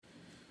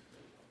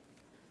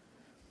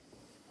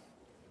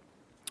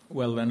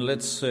Well, then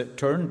let's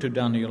turn to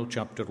Daniel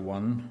chapter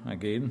 1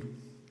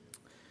 again,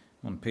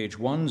 on page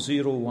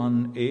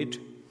 1018.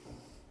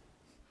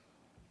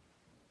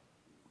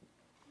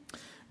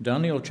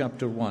 Daniel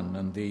chapter 1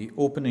 and the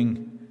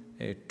opening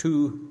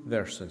 2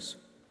 verses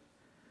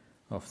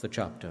of the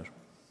chapter.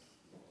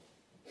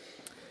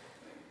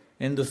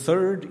 In the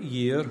 3rd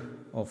year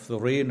of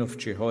the reign of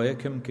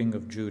Jehoiakim, king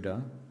of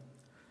Judah,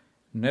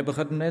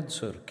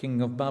 Nebuchadnezzar,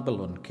 king of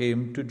Babylon,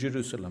 came to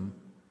Jerusalem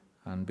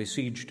and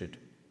besieged it.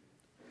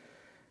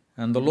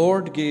 And the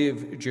Lord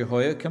gave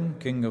Jehoiakim,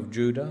 king of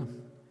Judah,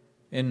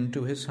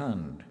 into his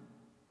hand,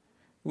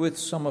 with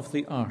some of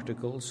the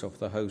articles of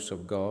the house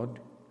of God,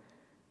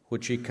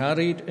 which he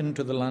carried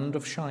into the land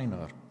of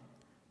Shinar,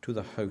 to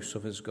the house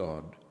of his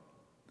God.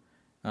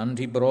 And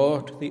he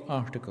brought the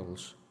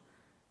articles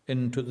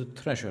into the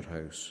treasure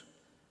house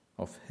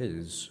of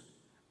his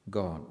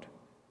God.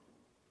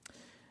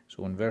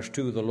 So in verse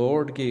 2, the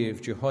Lord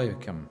gave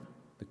Jehoiakim,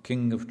 the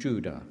king of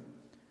Judah,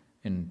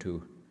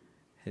 into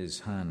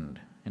his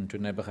hand, into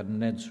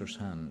Nebuchadnezzar's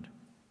hand.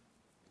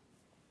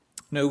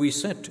 Now we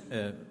set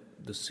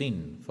the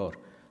scene for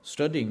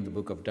studying the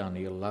book of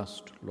Daniel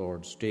last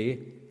Lord's Day.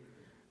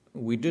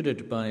 We did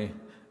it by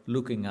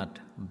looking at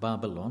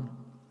Babylon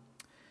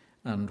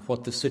and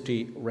what the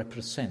city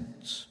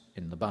represents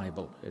in the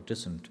Bible. It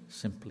isn't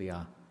simply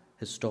a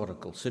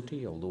historical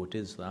city, although it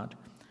is that.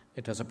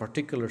 It has a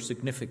particular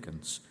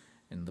significance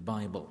in the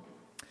Bible.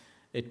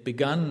 It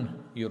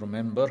began, you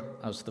remember,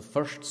 as the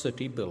first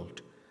city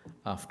built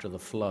after the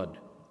flood.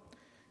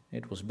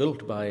 It was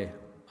built by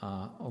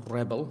a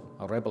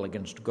rebel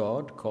against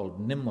God called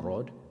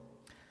Nimrod.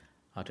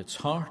 At its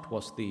heart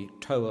was the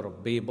Tower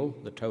of Babel,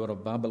 the Tower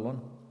of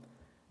Babylon,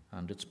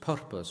 and its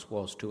purpose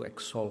was to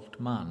exalt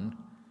man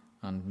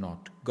and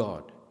not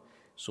God.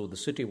 So the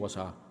city was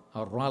a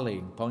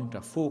rallying point,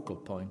 a focal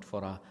point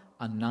for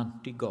an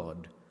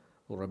anti-God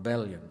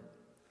rebellion.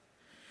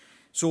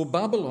 So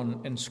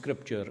Babylon in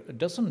Scripture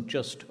doesn't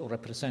just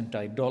represent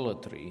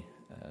idolatry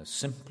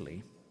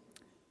simply.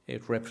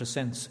 It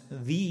represents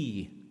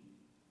the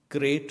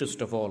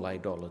greatest of all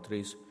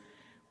idolatries,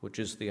 which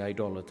is the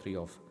idolatry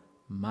of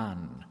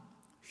man,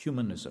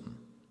 humanism,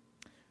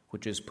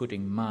 which is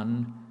putting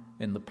man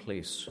in the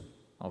place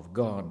of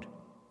God.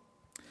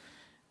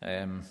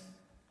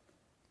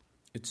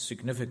 It's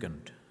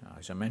significant,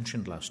 as I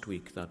mentioned last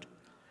week, that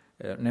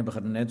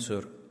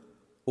Nebuchadnezzar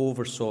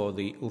oversaw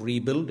the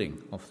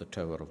rebuilding of the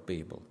Tower of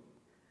Babel,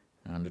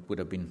 and it would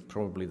have been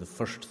probably the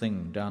first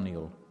thing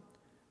Daniel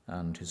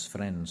and his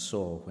friends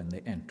saw when they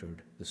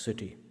entered the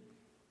city.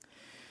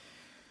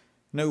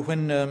 Now,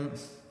 when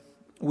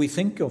we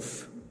think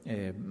of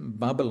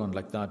Babylon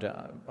like that,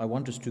 I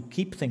want us to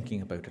keep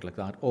thinking about it like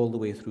that all the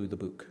way through the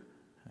book.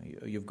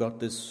 You've got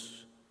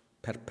this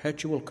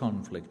perpetual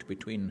conflict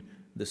between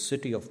the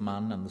city of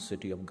man and the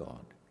city of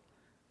God,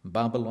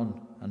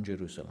 Babylon and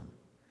Jerusalem.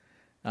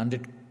 And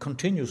it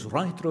continues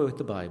right throughout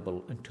the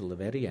Bible until the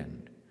very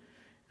end.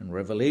 In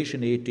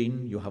Revelation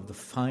 18, you have the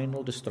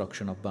final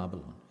destruction of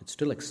Babylon. It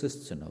still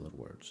exists, in other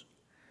words.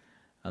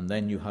 And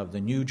then you have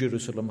the new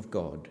Jerusalem of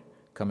God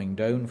coming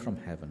down from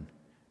heaven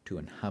to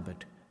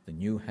inhabit the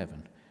new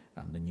heaven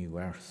and the new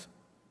earth.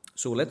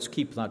 So let's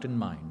keep that in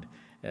mind,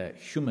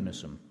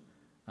 humanism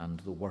and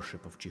the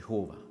worship of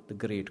Jehovah, the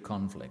great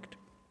conflict.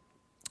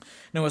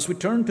 Now, as we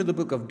turn to the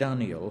book of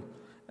Daniel,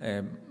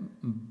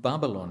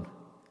 Babylon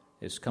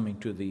is coming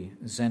to the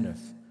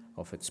zenith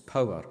of its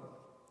power.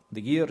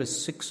 The year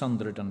is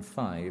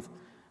 605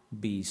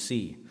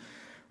 BC.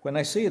 When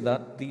I say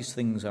that, these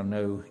things are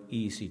now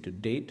easy to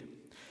date.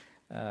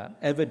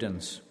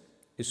 Evidence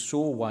is so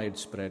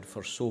widespread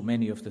for so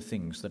many of the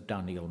things that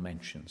Daniel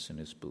mentions in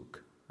his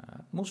book.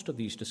 Most of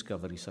these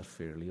discoveries are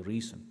fairly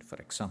recent. For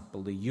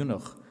example, the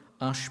eunuch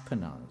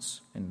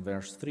Ashpenaz in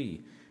verse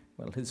 3,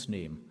 well, his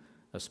name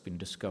has been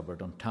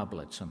discovered on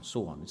tablets and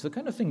so on. It's the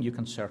kind of thing you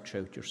can search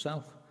out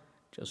yourself.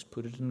 Just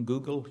put it in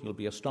Google. You'll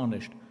be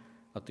astonished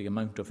at the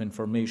amount of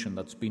information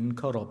that's been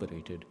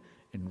corroborated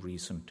in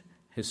recent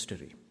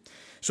history.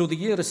 So the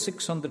year is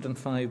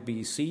 605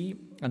 BC,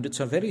 and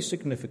it's a very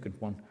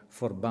significant one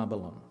for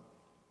Babylon.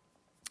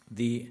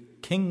 The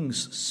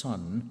king's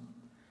son,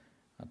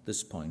 at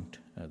this point,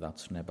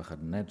 that's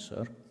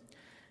Nebuchadnezzar,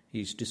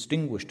 he's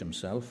distinguished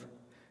himself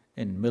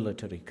in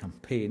military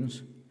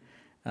campaigns,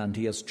 and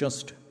he has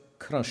just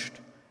crushed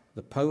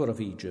the power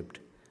of Egypt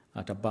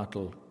at a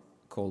battle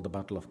called the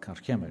Battle of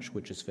Carchemish,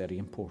 which is very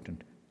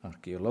important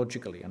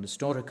archaeologically and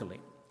historically.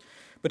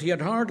 But he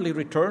had hardly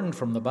returned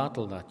from the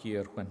battle that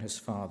year when his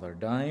father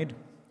died,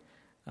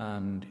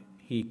 and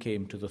he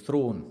came to the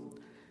throne,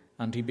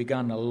 and he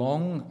began a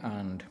long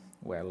and,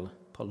 well,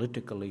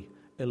 politically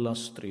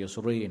illustrious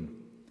reign,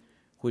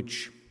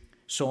 which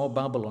saw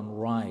Babylon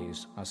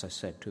rise, as I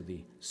said, to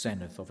the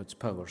zenith of its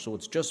power. So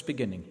it's just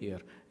beginning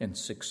here in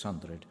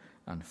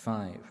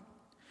 605.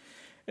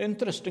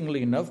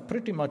 Interestingly enough,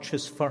 pretty much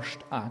his first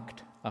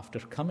act after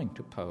coming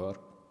to power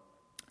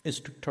is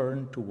to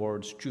turn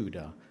towards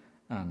Judah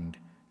and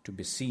to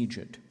besiege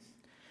it.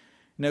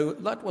 Now,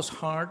 that was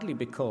hardly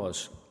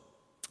because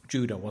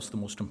Judah was the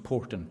most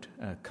important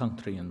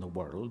country in the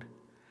world,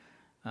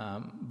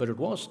 but it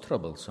was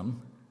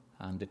troublesome,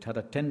 and it had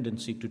a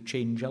tendency to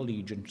change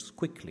allegiance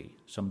quickly,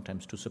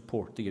 sometimes to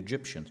support the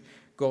Egyptians.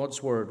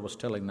 God's word was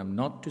telling them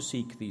not to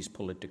seek these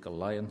political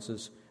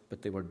alliances,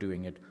 but they were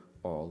doing it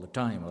all the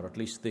time, or at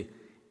least the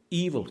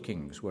evil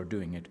kings were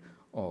doing it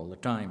all the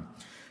time.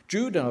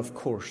 Judah, of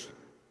course,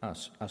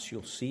 as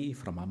you'll see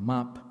from a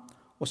map,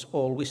 was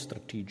always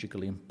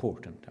strategically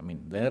important. I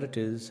mean, there it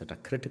is at a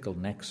critical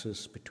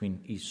nexus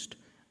between east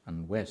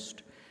and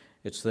west.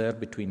 It's there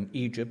between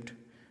Egypt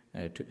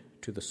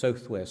to the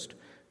southwest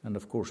and,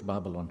 of course,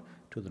 Babylon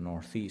to the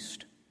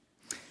northeast.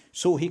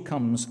 So he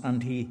comes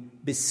and he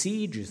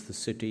besieges the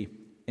city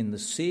in the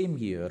same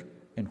year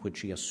in which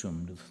he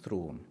assumed the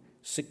throne,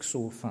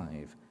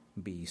 605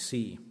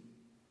 BC.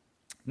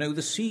 Now,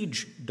 the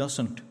siege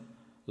doesn't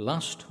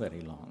last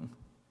very long.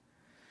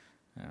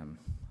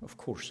 Of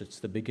course, it's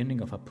the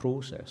beginning of a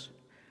process,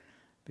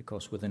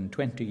 because within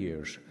 20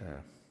 years,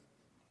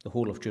 the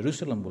whole of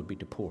Jerusalem will be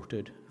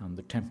deported and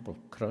the temple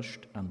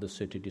crushed and the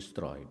city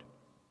destroyed.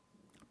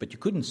 But you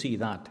couldn't see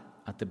that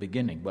at the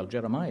beginning. Well,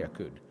 Jeremiah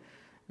could,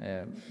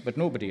 but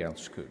nobody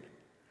else could.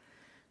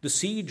 The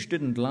siege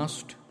didn't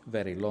last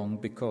very long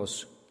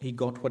because he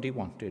got what he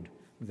wanted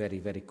very,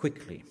 very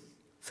quickly.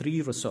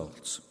 3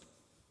 results.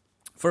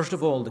 First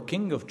of all, the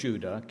king of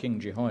Judah,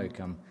 King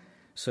Jehoiakim,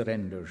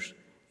 surrenders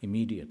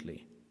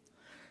immediately.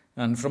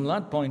 And from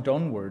that point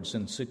onwards,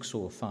 in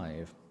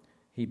 605,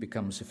 he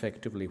becomes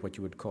effectively what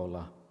you would call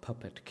a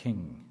puppet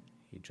king.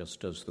 He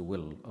just does the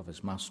will of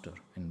his master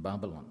in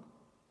Babylon.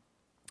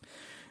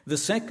 The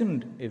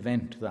second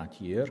event that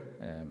year,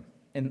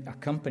 in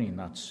accompanying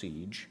that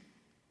siege,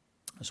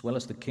 as well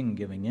as the king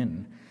giving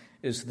in,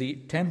 is the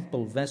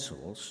temple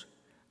vessels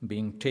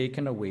being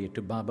taken away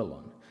to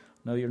Babylon.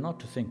 Now, you're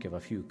not to think of a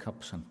few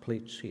cups and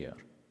plates here.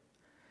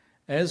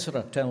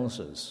 Ezra tells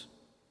us,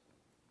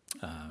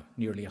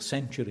 nearly a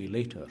century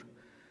later,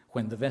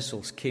 when the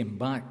vessels came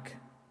back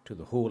to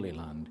the Holy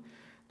Land,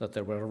 that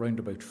there were around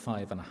about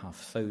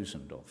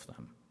 5,500 of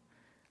them,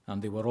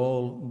 and they were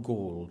all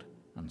gold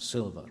and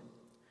silver.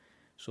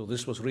 So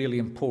this was really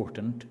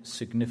important,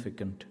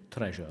 significant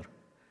treasure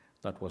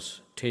that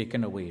was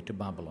taken away to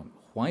Babylon.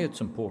 Why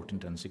it's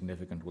important and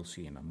significant we'll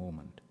see in a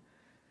moment.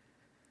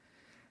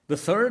 The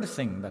third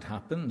thing that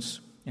happens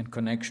in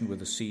connection with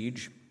the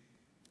siege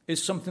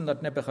is something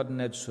that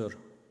Nebuchadnezzar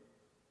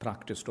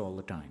practiced all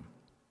the time.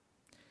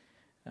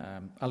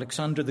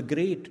 Alexander the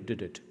Great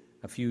did it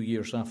a few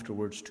years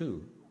afterwards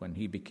too, when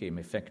he became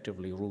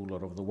effectively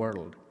ruler of the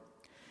world.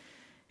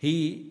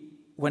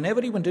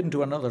 Whenever he went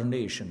into another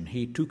nation,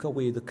 he took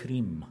away the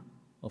cream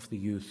of the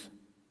youth.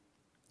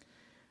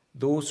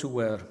 Those who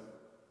were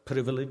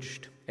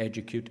privileged,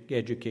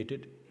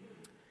 educated,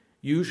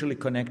 usually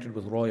connected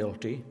with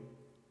royalty,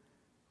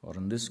 or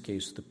in this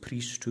case the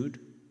priesthood,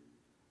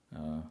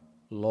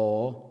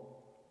 law,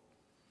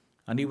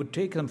 and he would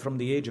take them from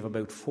the age of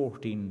about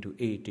 14 to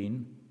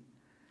 18,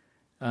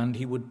 and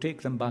he would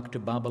take them back to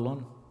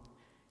Babylon.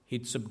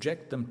 He'd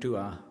subject them to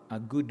a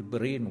good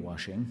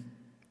brainwashing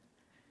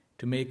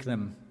to make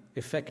them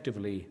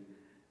effectively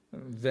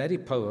very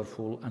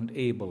powerful and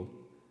able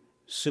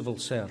civil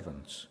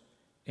servants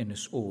in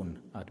his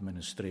own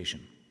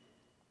administration.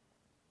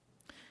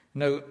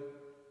 Now,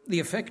 the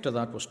effect of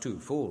that was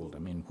twofold. I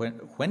mean,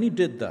 when he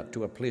did that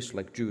to a place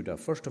like Judah,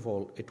 first of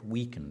all, it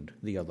weakened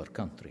the other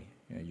country.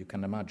 You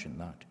can imagine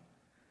that.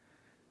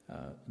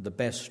 The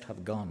best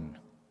have gone,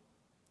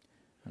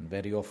 and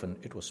very often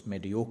it was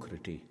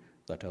mediocrity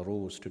that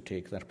arose to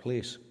take their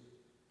place.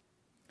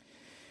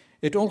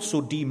 It also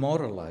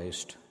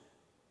demoralized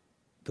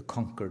the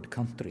conquered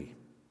country.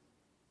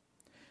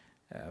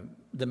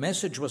 The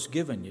message was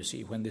given, you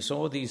see, when they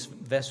saw these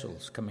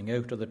vessels coming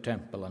out of the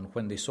temple, and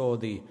when they saw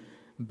the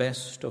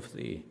best of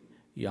the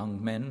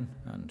young men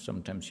and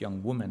sometimes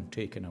young women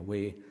taken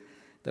away,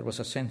 there was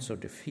a sense of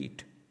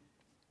defeat.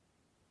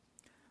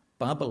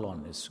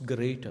 Babylon is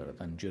greater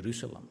than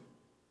Jerusalem.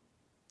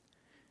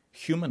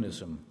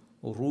 Humanism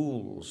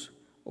rules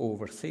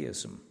over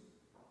theism.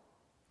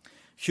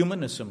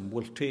 Humanism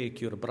will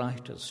take your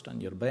brightest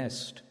and your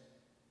best.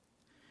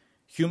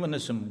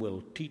 Humanism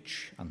will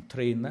teach and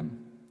train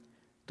them.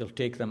 They'll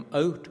take them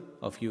out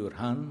of your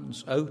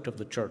hands, out of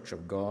the church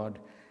of God,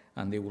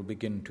 and they will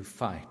begin to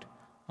fight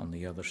on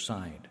the other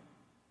side.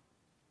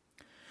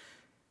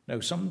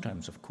 Now,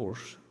 sometimes, of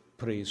course,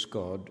 praise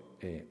God,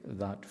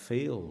 that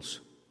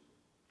fails.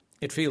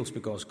 It fails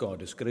because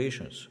God is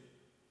gracious.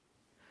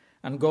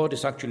 And God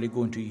is actually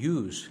going to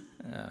use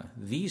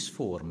these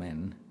 4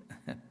 men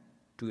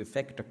to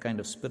effect a kind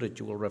of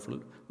spiritual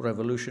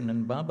revolution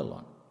in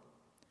Babylon.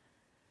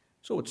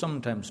 So it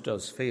sometimes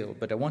does fail,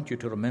 but I want you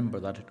to remember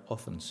that it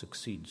often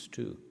succeeds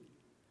too.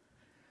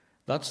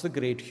 That's the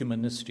great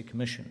humanistic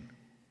mission.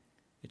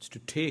 It's to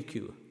take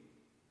you,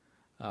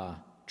 a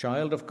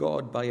child of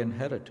God by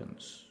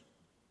inheritance,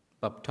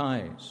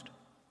 baptized,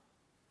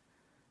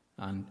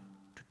 and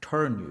to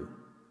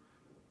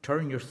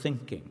turn your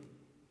thinking,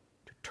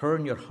 to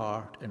turn your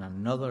heart in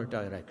another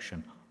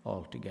direction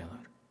altogether.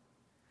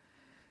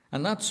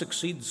 And that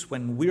succeeds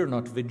when we're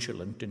not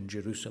vigilant in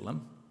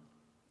Jerusalem,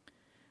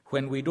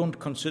 when we don't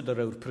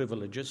consider our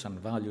privileges and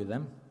value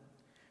them,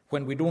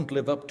 when we don't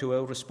live up to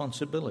our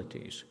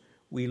responsibilities.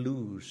 We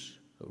lose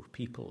our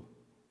people,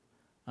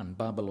 and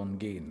Babylon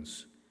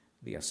gains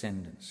the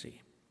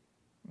ascendancy.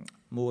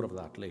 More of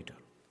that later.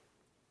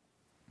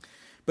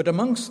 But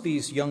amongst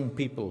these young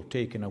people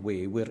taken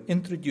away, we're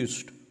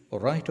introduced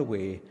right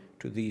away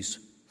to these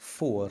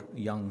 4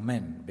 young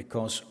men,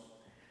 because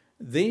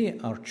they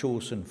are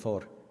chosen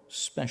for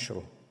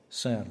special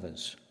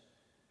service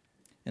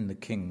in the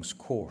king's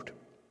court.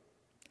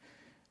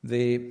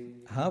 They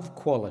have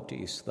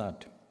qualities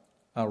that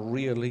are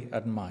really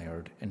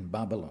admired in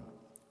Babylon.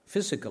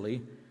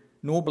 Physically,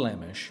 no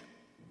blemish.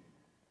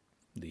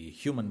 The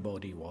human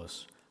body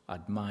was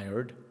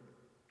admired,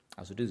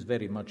 as it is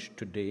very much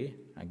today.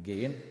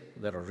 Again,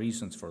 there are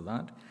reasons for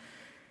that.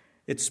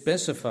 It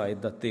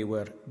specified that they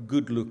were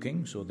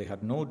good-looking, so they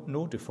had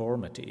no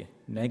deformity,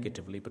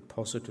 negatively but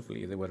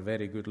positively. They were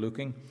very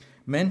good-looking.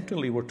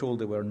 Mentally, we're told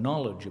they were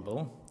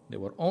knowledgeable. They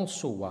were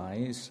also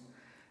wise,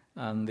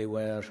 and they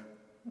were,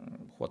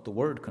 what the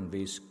word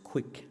conveys,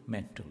 quick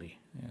mentally.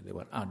 They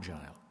were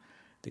agile.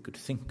 They could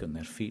think on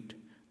their feet.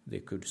 They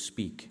could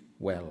speak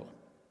well.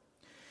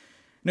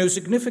 Now,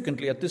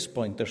 significantly, at this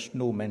point, there's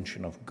no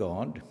mention of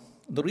God.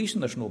 The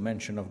reason there's no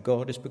mention of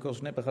God is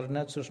because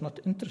Nebuchadnezzar's not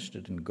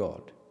interested in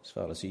God. As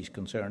far as he's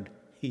concerned,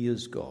 he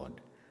is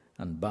God,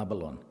 and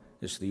Babylon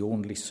is the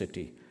only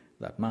city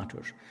that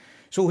matters.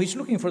 So he's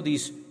looking for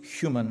these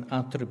human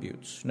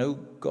attributes. Now,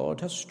 God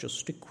has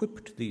just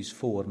equipped these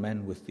 4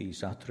 men with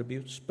these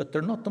attributes, but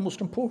they're not the most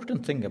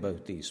important thing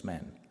about these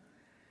men.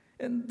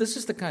 And this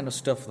is the kind of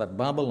stuff that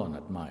Babylon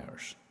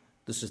admires.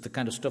 This is the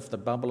kind of stuff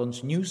that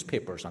Babylon's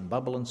newspapers and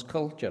Babylon's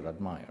culture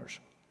admires.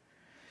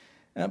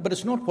 But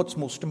it's not what's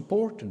most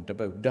important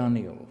about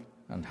Daniel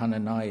and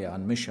Hananiah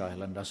and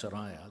Mishael and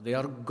Azariah. They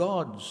are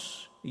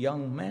God's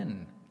young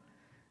men.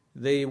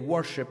 They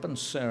worship and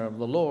serve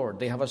the Lord.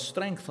 They have a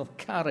strength of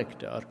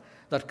character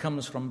that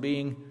comes from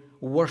being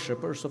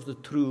worshippers of the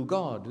true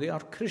God. They are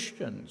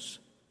Christians.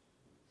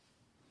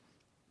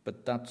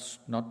 But that's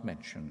not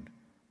mentioned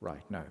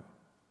right now.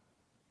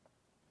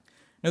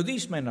 Now,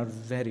 these men are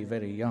very,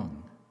 very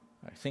young.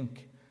 I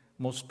think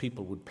most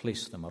people would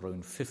place them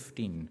around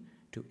 15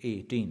 to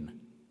 18.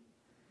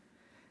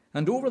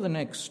 And over the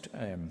next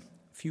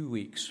few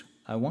weeks,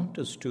 I want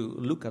us to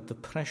look at the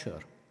pressure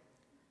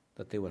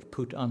that they were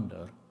put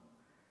under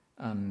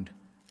and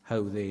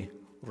how they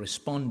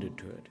responded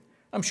to it.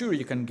 I'm sure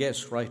you can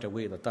guess right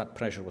away that that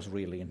pressure was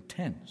really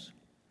intense.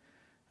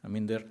 I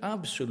mean, they're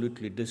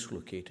absolutely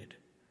dislocated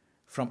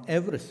from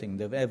everything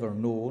they've ever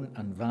known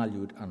and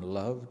valued and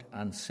loved,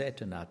 and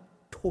set in a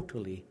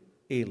totally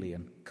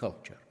alien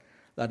culture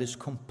that is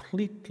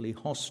completely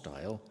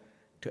hostile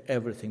to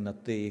everything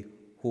that they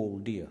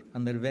hold dear.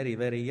 And they're very,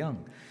 very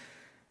young.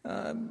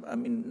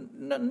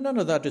 None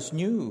of that is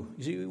new.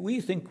 You see, we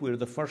think we're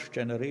the first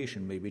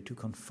generation maybe to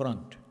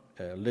confront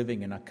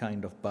living in a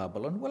kind of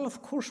Babylon. Well,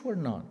 of course we're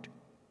not.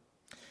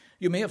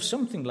 You may have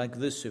something like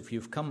this if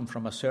you've come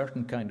from a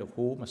certain kind of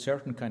home, a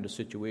certain kind of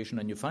situation,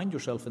 and you find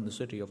yourself in the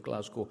city of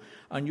Glasgow,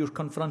 and you're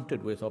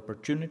confronted with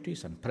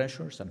opportunities and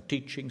pressures and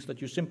teachings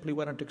that you simply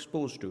weren't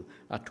exposed to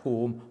at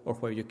home or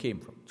where you came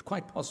from. It's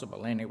quite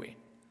possible anyway.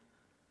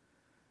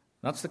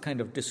 That's the kind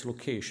of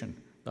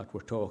dislocation that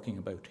we're talking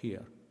about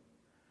here.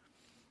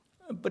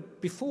 But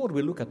before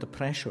we look at the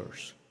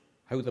pressures,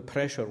 how the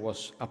pressure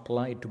was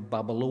applied to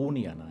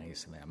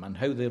Babylonianize them and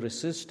how they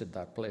resisted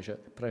that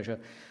pressure,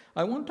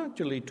 I want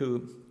actually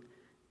to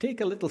take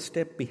a little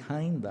step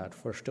behind that,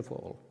 first of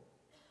all,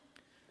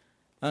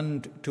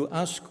 and to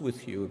ask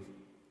with you,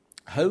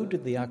 how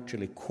did they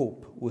actually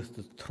cope with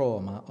the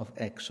trauma of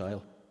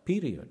exile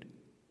period?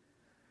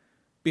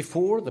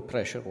 Before the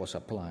pressure was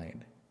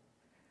applied,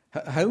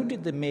 how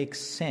did they make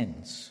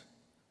sense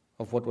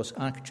of what was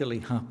actually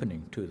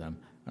happening to them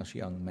as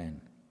young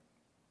men?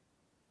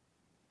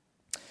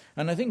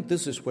 And I think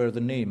this is where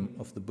the name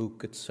of the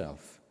book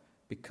itself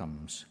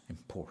becomes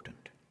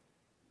important.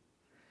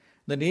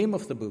 The name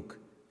of the book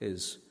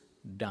is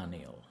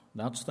Daniel.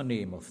 That's the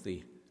name of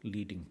the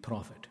leading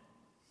prophet.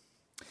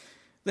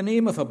 The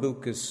name of a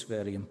book is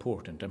very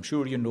important. I'm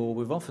sure you know,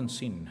 we've often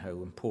seen how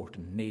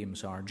important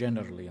names are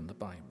generally in the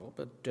Bible,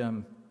 but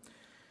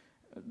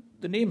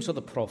the names of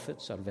the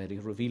prophets are very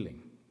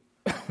revealing.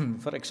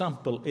 For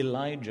example,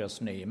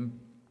 Elijah's name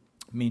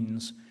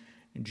means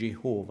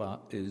Jehovah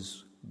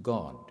is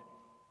God.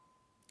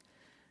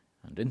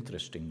 And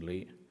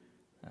interestingly,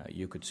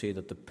 you could say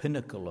that the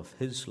pinnacle of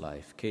his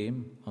life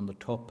came on the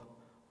top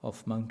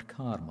of Mount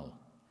Carmel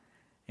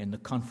in the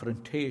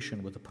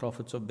confrontation with the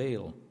prophets of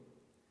Baal,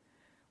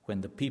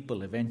 when the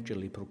people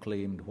eventually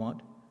proclaimed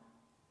what?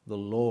 The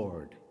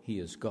Lord, he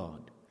is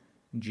God.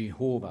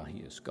 Jehovah, he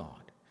is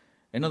God.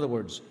 In other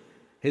words,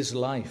 his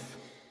life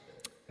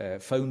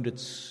found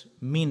its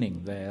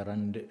meaning there,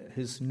 and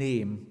his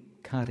name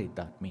carried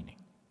that meaning.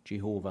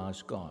 Jehovah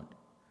is God.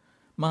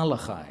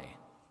 Malachi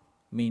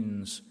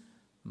means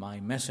my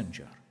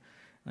messenger.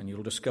 And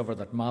you'll discover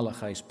that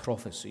Malachi's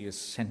prophecy is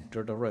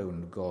centered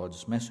around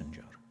God's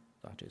messenger,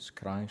 that is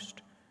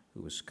Christ,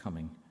 who is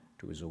coming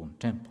to his own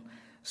temple.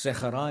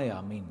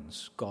 Zechariah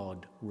means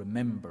God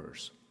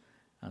remembers,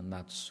 and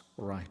that's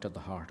right at the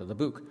heart of the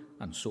book,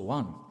 and so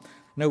on.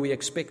 Now we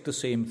expect the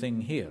same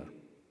thing here.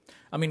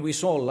 I mean, we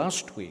saw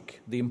last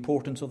week the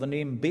importance of the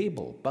name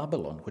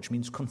Babylon, which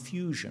means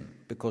confusion,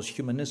 because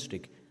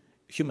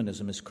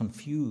humanism is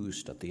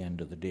confused at the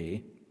end of the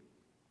day.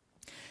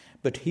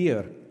 But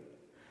here,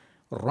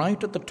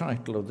 right at the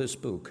title of this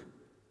book,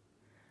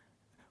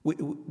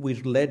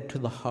 we're led to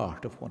the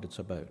heart of what it's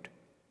about.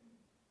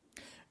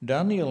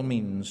 Daniel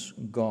means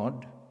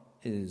God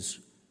is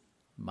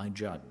my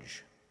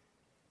judge.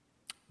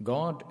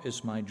 God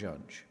is my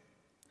judge.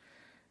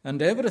 And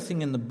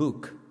everything in the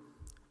book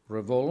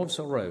revolves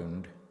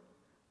around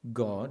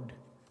God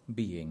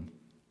being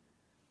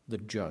the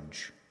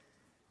judge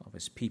of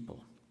his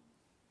people.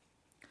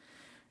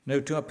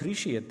 Now, to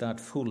appreciate that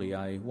fully,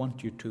 I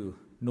want you to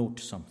note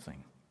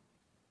something.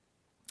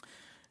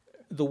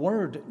 The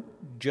word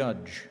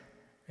judge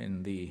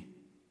in the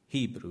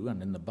Hebrew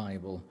and in the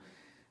Bible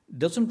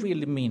doesn't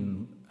really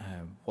mean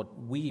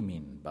what we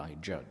mean by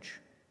judge.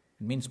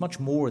 It means much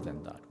more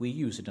than that. We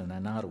use it in a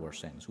narrower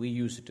sense. We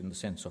use it in the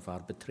sense of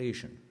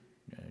arbitration,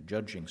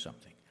 judging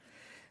something.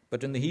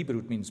 But in the Hebrew,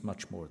 it means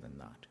much more than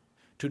that.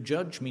 To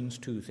judge means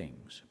two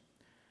things.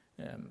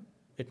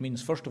 It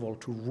means, first of all,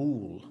 to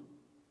rule.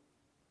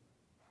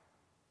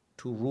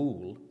 To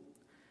rule.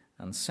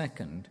 And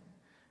second,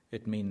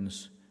 it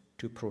means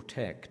to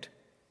protect.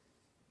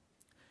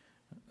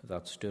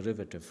 That's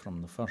derivative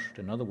from the first.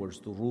 In other words,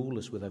 the rule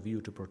is with a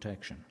view to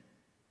protection.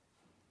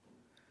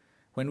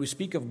 When we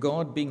speak of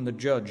God being the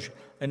judge,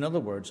 in other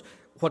words,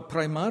 what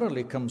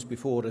primarily comes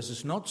before us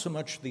is not so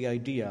much the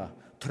idea,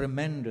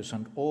 tremendous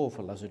and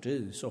awful as it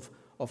is,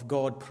 of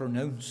God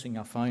pronouncing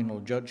a final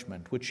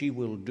judgment, which he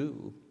will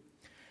do.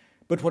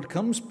 But what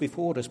comes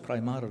before us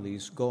primarily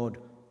is God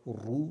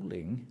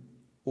ruling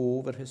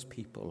over his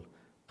people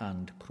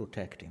and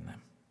protecting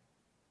them.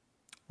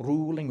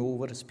 Ruling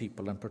over his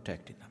people and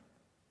protecting them.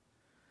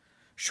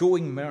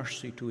 Showing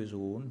mercy to his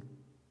own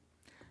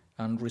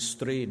and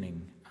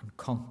restraining and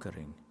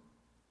conquering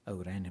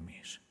our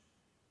enemies.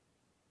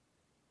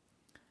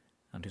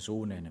 And his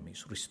own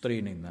enemies,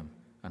 restraining them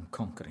and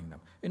conquering them.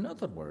 In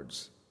other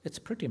words, it's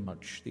pretty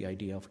much the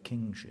idea of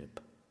kingship.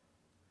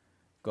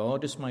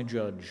 God is my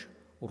judge,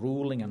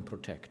 ruling and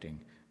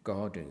protecting.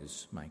 God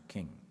is my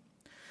king.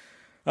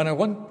 And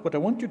what I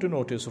want you to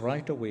notice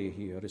right away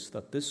here is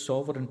that this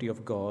sovereignty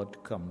of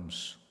God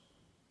comes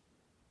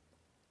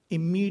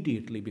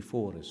immediately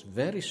before us,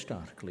 very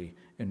starkly,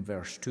 in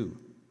verse 2.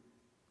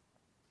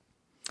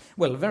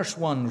 Well, verse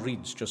 1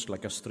 reads just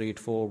like a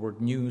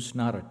straightforward news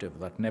narrative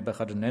that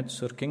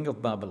Nebuchadnezzar, king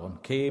of Babylon,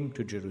 came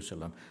to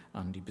Jerusalem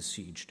and he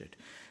besieged it.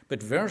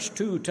 But verse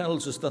 2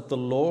 tells us that the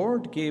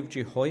Lord gave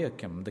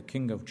Jehoiakim, the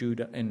king of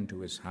Judah, into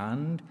his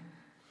hand,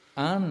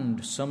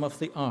 and some of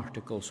the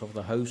articles of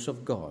the house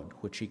of God,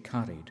 which he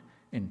carried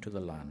into the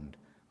land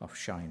of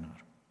Shinar.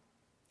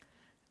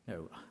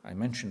 Now, I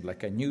mentioned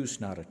like a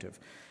news narrative.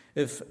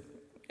 If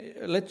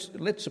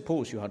let's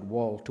suppose you had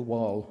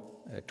wall-to-wall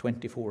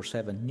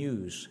 24/7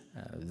 news,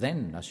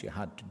 then, as you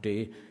had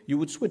today, you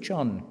would switch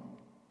on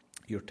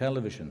your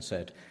television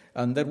set,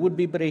 and there would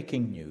be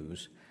breaking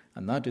news,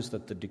 and that is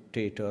that the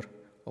dictator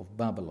of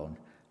Babylon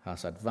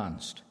has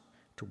advanced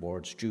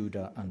towards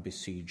Judah and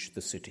besieged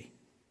the city.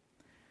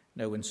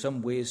 Now, in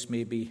some ways,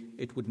 maybe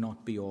it would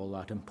not be all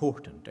that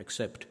important,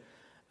 except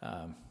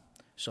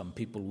some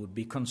people would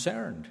be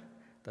concerned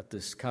that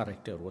this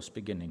character was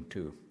beginning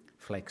to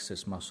flex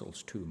his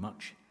muscles too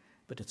much.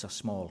 But it's a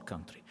small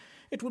country.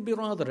 It would be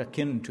rather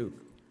akin to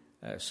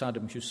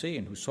Saddam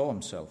Hussein, who saw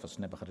himself as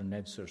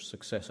Nebuchadnezzar's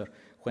successor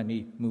when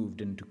he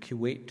moved into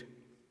Kuwait.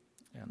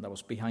 And that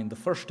was behind the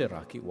first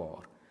Iraqi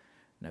war.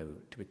 Now,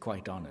 to be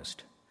quite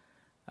honest,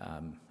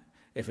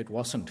 if it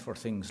wasn't for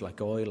things like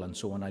oil and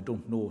so on, I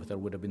don't know if there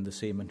would have been the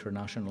same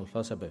international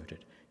fuss about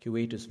it.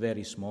 Kuwait is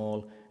very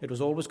small. It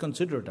was always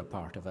considered a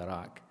part of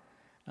Iraq,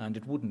 and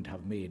it wouldn't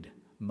have made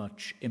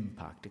much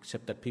impact,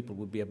 except that people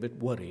would be a bit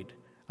worried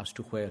as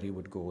to where he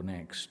would go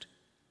next.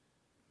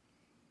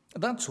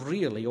 That's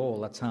really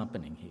all that's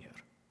happening here.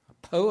 A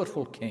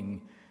powerful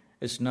king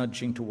is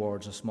nudging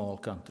towards a small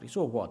country.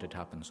 So what? It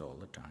happens all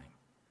the time.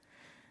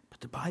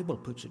 But the Bible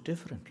puts it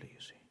differently, you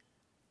see.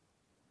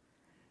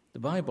 The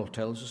Bible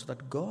tells us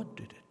that God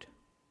did it.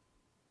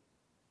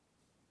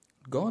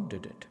 God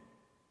did it.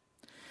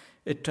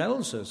 It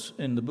tells us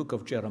in the book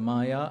of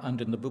Jeremiah and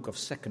in the book of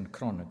 2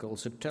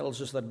 Chronicles, it tells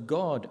us that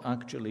God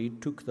actually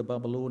took the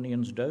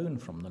Babylonians down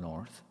from the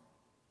north.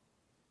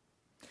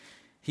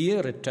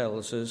 Here it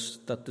tells us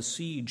that the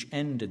siege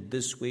ended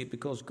this way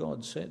because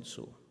God said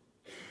so.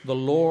 The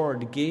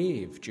Lord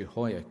gave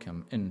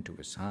Jehoiakim into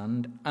his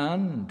hand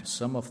and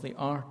some of the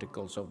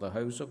articles of the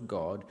house of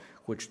God,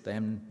 which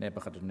then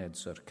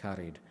Nebuchadnezzar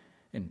carried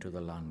into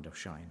the land of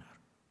Shinar.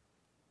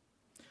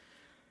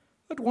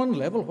 At one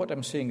level, what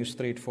I'm saying is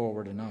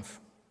straightforward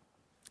enough.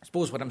 I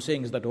suppose what I'm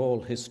saying is that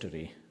all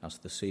history, as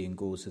the saying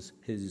goes, is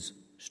his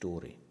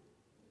story.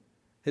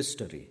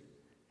 History,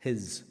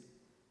 his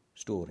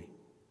story.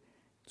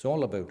 It's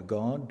all about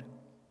God.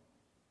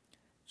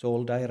 It's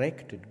all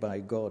directed by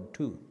God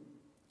too.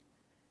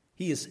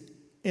 He is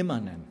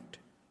immanent,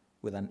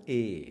 with an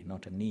A,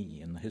 not an E,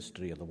 in the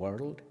history of the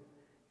world.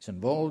 He's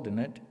involved in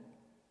it.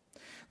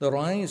 The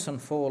rise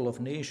and fall of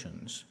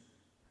nations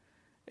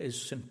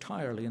is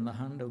entirely in the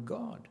hand of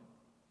God.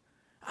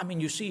 I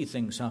mean, you see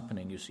things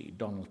happening. You see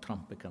Donald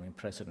Trump becoming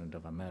president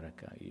of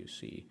America. You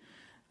see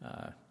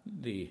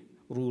the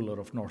ruler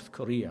of North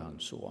Korea and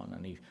so on,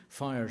 and he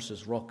fires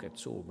his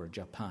rockets over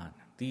Japan.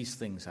 These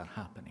things are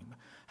happening.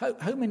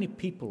 How many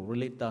people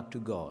relate that to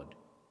God?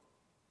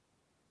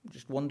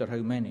 Just wonder how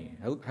many.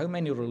 How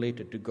many relate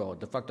it to God?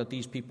 The fact that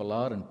these people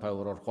are in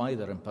power or why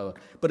they're in power.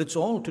 But it's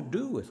all to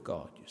do with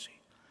God, you see.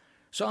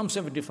 Psalm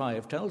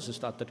 75 tells us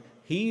that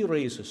he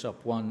raises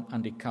up one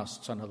and he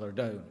casts another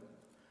down.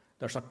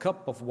 There's a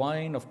cup of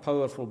wine of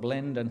powerful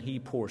blend and he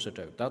pours it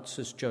out. That's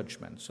his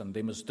judgments, and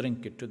they must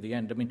drink it to the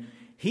end. I mean,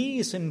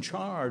 he's in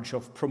charge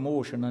of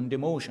promotion and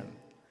demotion.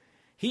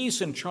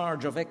 He's in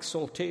charge of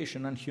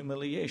exaltation and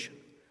humiliation.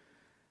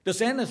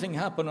 Does anything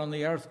happen on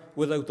the earth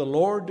without the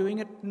Lord doing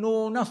it?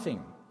 No,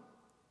 nothing.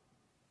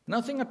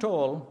 Nothing at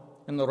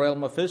all in the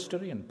realm of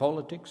history and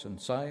politics and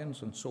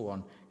science and so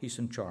on. He's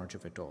in charge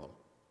of it all.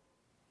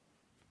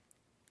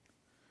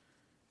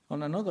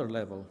 On another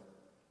level,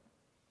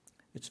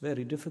 it's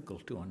very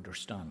difficult to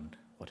understand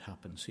what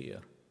happens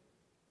here.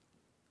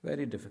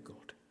 Very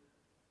difficult.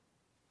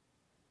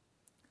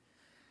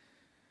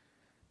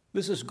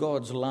 This is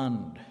God's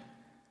land.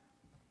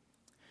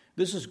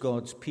 This is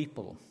God's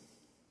people.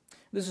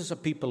 This is a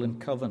people in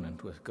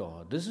covenant with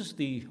God. This is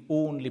the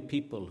only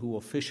people who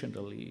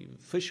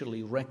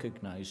officially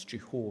recognize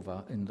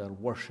Jehovah in their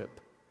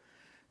worship.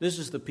 This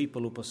is the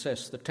people who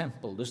possess the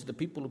temple. This is the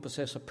people who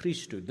possess a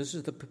priesthood. This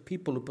is the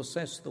people who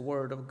possess the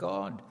word of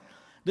God.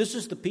 This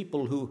is the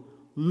people who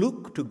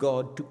look to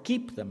God to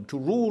keep them, to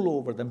rule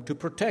over them, to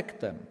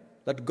protect them,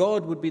 that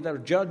God would be their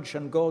judge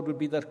and God would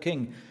be their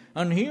king.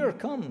 And here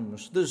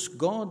comes this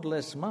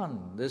godless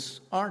man, this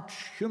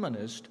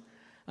arch-humanist,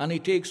 and he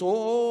takes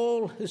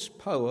all his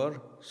power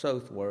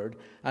southward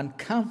and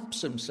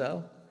camps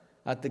himself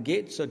at the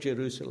gates of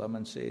Jerusalem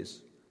and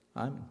says,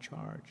 I'm in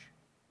charge.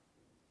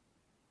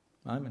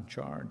 I'm in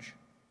charge.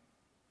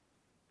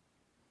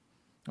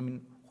 I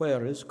mean,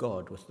 where is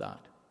God with that?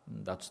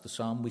 And that's the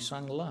psalm we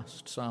sang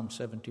last, Psalm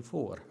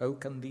 74. How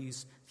can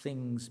these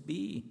things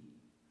be?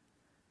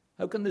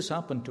 How can this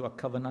happen to a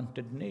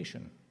covenanted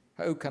nation?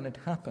 How can it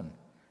happen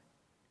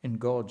in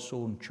God's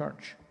own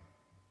church?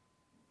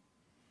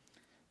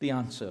 The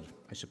answer,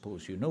 I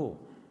suppose you know.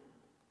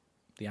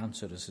 The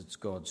answer is it's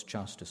God's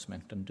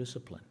chastisement and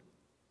discipline.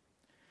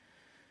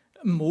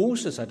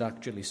 Moses had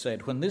actually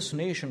said, when this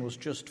nation was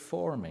just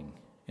forming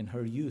in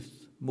her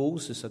youth,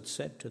 Moses had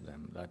said to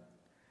them that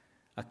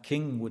a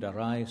king would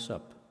arise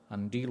up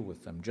and deal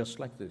with them just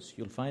like this.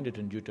 You'll find it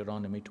in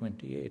Deuteronomy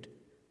 28.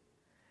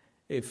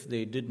 If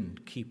they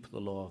didn't keep the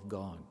law of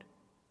God,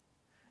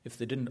 if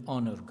they didn't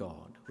honor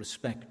God,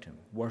 respect him,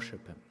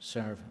 worship him,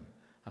 serve him,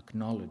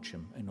 acknowledge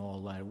him in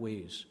all their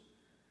ways,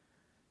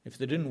 if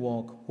they didn't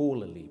walk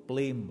holily,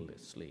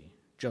 blamelessly,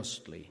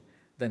 justly,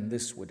 then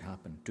this would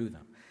happen to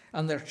them.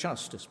 And their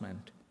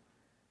chastisement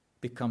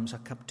becomes a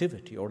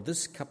captivity, or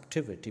this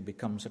captivity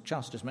becomes a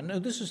chastisement. Now,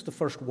 this is the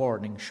first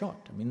warning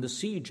shot. I mean, the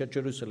siege at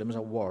Jerusalem is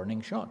a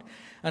warning shot.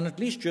 And at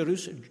least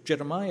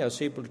Jeremiah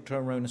is able to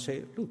turn around and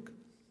say, look,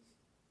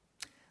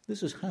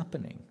 this is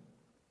happening.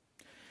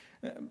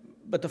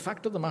 But the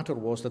fact of the matter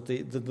was that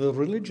the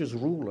religious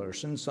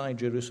rulers inside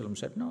Jerusalem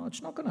said, no,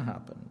 it's not going to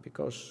happen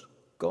because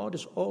God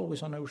is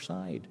always on our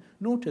side.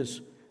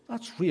 Notice,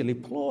 that's really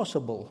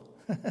plausible.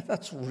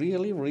 That's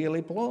really,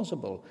 really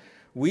plausible.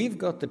 We've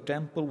got the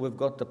temple, we've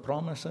got the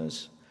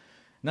promises.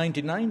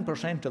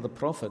 99% of the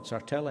prophets are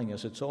telling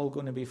us it's all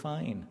going to be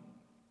fine.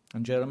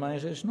 And Jeremiah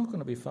says it's not going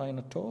to be fine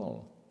at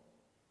all.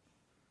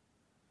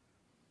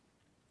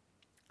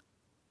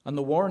 And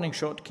the warning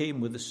shot came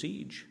with the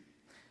siege.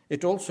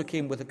 It also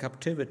came with the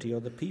captivity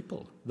of the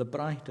people, the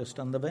brightest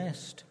and the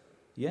best.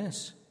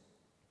 Yes.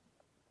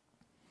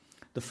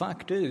 The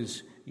fact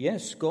is,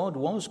 yes, God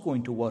was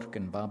going to work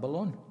in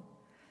Babylon.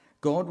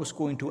 God was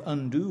going to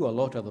undo a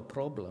lot of the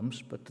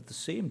problems, but at the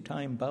same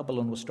time,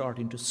 Babylon was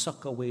starting to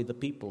suck away the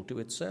people to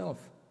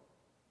itself.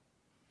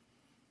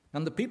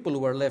 And the people who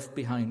were left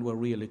behind were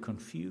really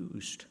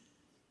confused,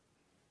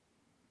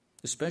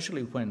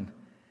 especially when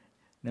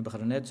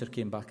Nebuchadnezzar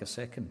came back a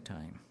second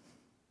time.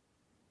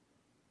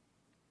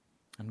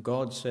 And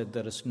God said,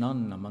 there is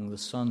none among the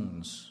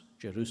sons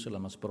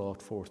Jerusalem has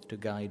brought forth to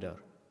guide her.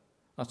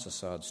 That's a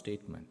sad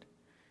statement.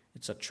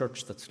 It's a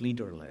church that's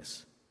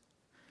leaderless.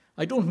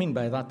 I don't mean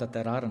by that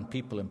there aren't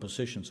people in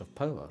positions of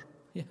power.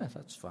 Yeah,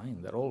 that's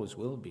fine. There always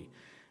will be.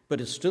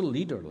 But it's still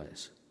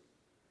leaderless.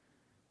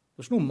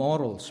 There's no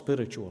moral,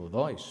 spiritual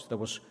voice. There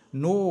was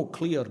no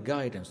clear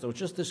guidance. There was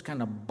just this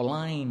kind of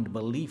blind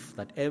belief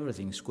that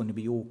everything's going to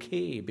be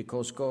okay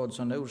because God's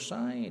on our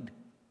side.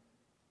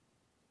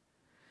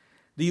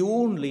 The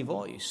only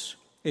voice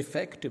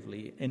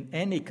effectively in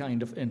any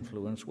kind of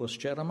influence was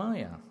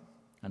Jeremiah,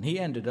 and he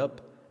ended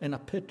up in a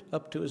pit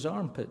up to his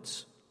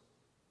armpits.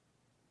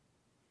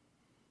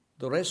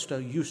 The rest are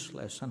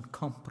useless and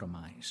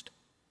compromised.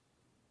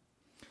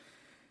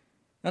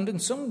 And in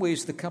some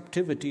ways, the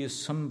captivity is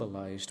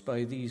symbolized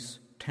by these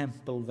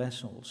temple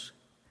vessels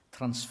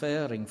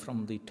transferring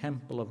from the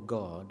temple of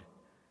God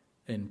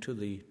into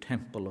the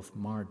temple of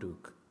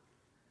Marduk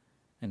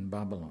in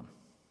Babylon.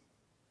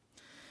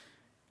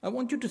 I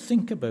want you to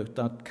think about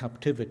that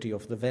captivity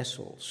of the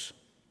vessels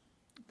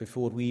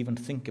before we even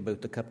think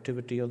about the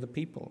captivity of the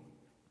people.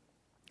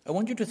 I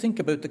want you to think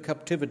about the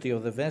captivity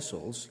of the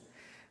vessels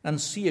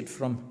and see it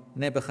from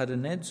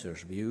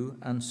Nebuchadnezzar's view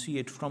and see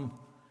it from,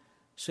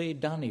 say,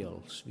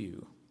 Daniel's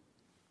view.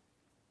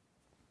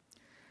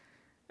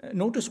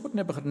 Notice what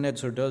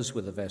Nebuchadnezzar does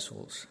with the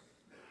vessels.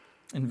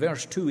 In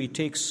verse 2, he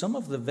takes some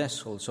of the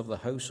vessels of the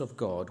house of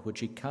God, which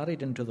he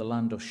carried into the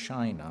land of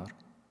Shinar,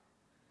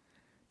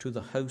 to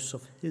the house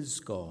of his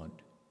God.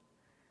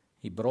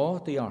 He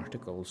brought the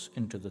articles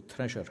into the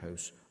treasure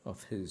house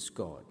of his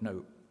God.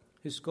 Now,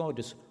 his God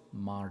is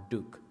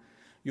Marduk.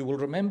 You will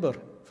remember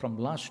from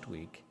last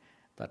week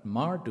that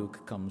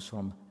Marduk comes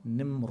from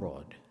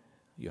Nimrod.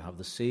 You have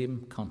the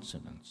same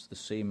consonants, the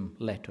same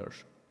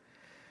letters.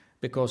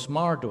 Because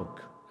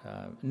Marduk,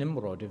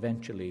 Nimrod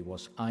eventually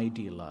was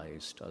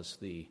idealized as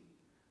the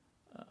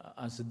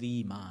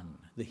man,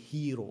 the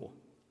hero.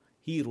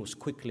 Heroes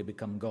quickly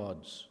become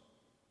gods.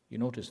 You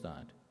notice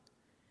that?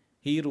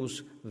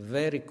 Heroes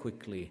very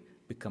quickly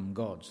become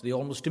gods. They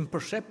almost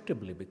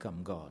imperceptibly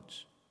become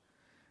gods.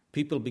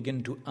 People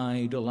begin to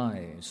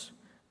idolize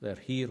their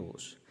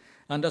heroes.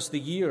 And as the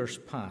years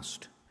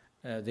passed,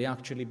 they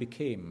actually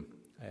became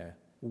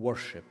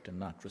worshipped in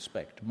that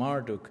respect.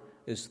 Marduk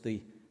is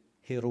the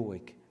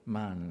heroic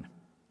man.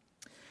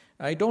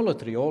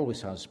 Idolatry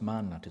always has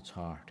man at its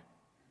heart.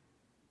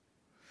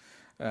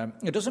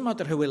 It doesn't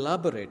matter how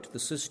elaborate the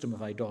system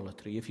of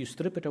idolatry. If you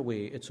strip it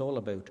away, it's all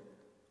about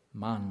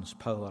man's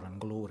power and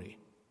glory.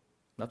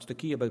 That's the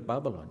key about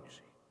Babylon, you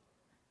see.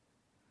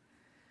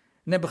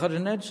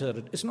 Nebuchadnezzar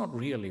is not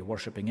really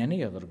worshipping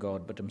any other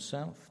god but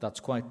himself. That's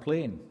quite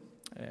plain.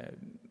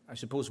 I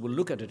suppose we'll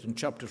look at it in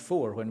chapter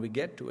 4 when we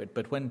get to it.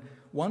 But when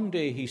one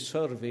day he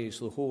surveys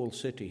the whole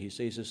city, he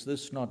says, "Is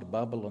this not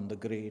Babylon the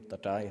Great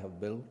that I have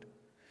built?"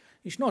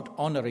 He's not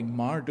honoring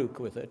Marduk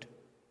with it.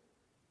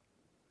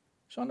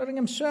 He's honoring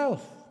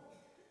himself,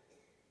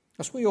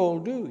 as we all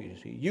do, you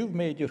see. You've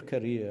made your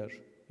career.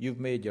 You've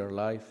made your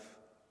life.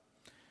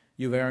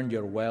 You've earned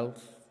your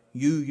wealth.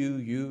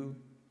 You.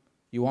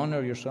 You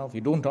honor yourself. You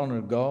don't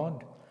honor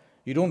God.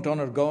 You don't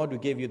honor God who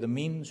gave you the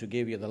means, who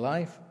gave you the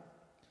life.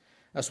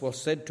 As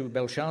was said to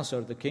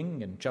Belshazzar the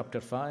king in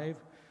chapter 5,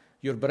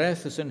 your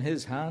breath is in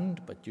his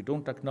hand, but you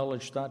don't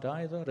acknowledge that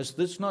either. Is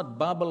this not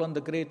Babylon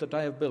the Great that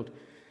I have built?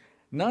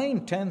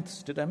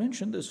 9/10, did I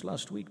mention this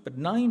last week? But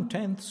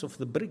 9/10 of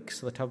the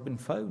bricks that have been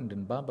found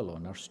in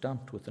Babylon are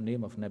stamped with the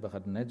name of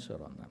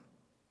Nebuchadnezzar on them.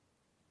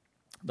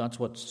 That's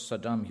what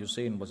Saddam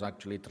Hussein was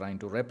actually trying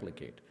to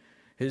replicate.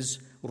 His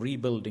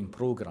rebuilding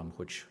program,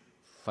 which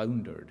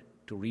foundered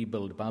to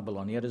rebuild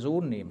Babylon, he had his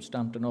own name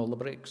stamped on all the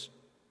bricks,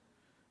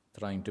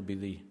 trying to be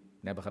the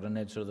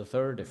Nebuchadnezzar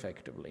III,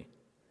 effectively.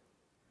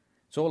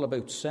 It's all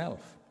about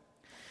self.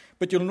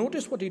 But you'll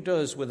notice what he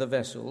does with the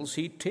vessels.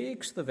 He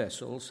takes the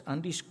vessels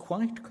and he's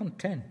quite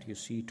content, you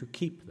see, to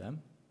keep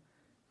them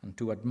and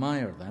to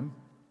admire them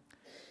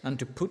and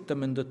to put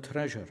them in the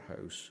treasure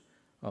house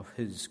of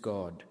his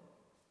God.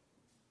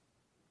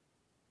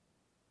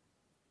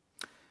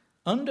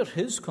 Under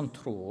his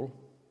control,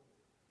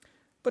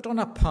 but on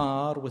a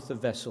par with the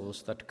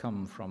vessels that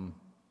come from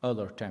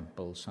other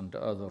temples and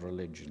other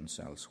religions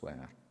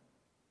elsewhere.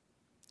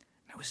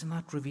 Now, isn't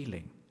that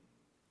revealing?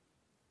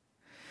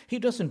 He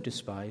doesn't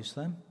despise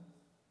them.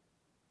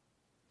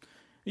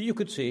 You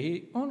could say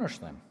he honors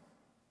them.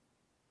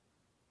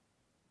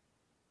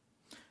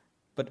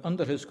 But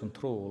under his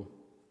control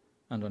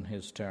and on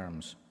his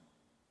terms.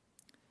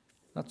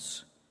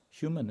 That's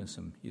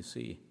humanism, you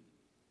see.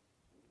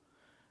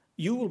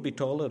 You will be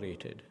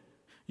tolerated.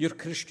 Your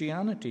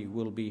Christianity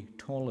will be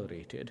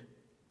tolerated.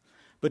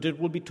 But it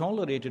will be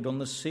tolerated on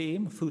the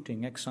same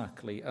footing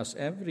exactly as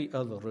every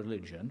other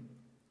religion,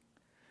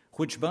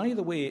 which, by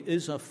the way,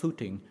 is a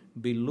footing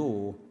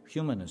below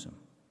humanism.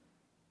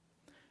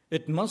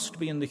 It must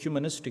be in the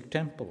humanistic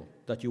temple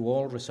that you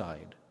all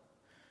reside.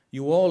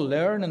 You all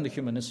learn in the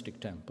humanistic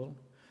temple.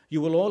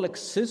 You will all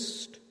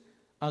exist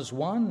as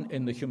one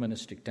in the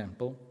humanistic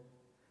temple.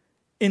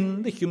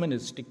 In the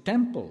humanistic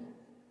temple.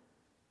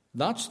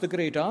 That's the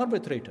great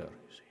arbitrator,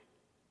 you see.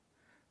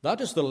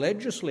 That is the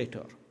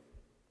legislator.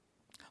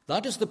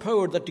 That is the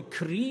power that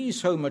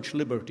decrees how much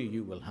liberty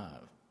you will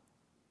have.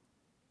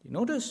 Do you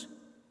notice?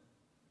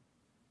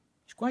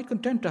 He's quite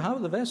content to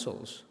have the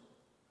vessels,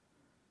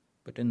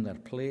 but in their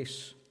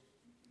place,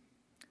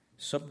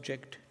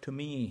 subject to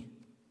me.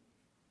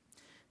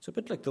 It's a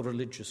bit like the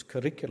religious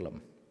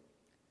curriculum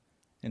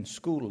in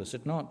school, is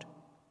it not?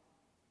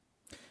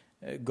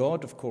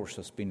 God, of course,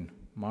 has been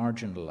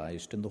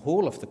marginalized in the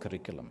whole of the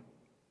curriculum.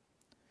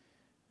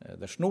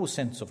 There's no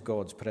sense of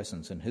God's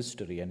presence in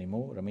history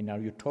anymore. I mean, are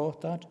you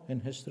taught that in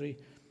history?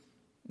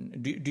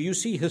 Do you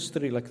see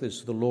history like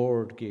this? The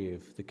Lord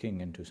gave the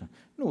king into his hand.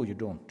 No, you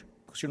don't,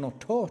 because you're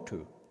not taught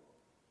to.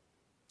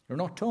 You're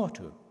not taught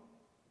to.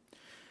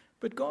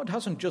 But God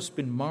hasn't just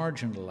been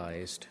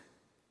marginalized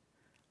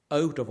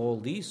out of all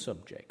these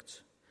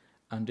subjects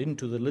and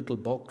into the little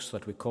box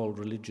that we call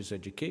religious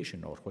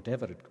education, or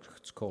whatever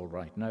it's called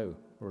right now,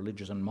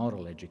 religious and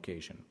moral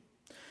education.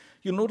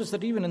 You'll notice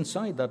that even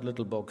inside that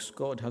little box,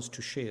 God has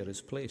to share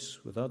his place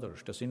with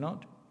others, does he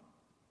not?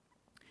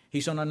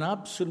 He's on an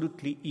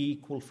absolutely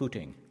equal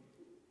footing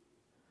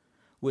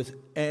with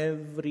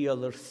every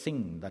other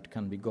thing that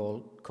can be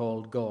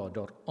called God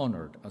or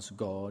honored as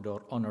God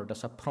or honored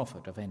as a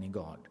prophet of any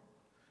God,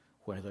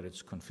 whether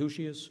it's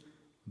Confucius,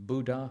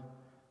 Buddha,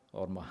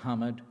 or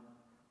Muhammad,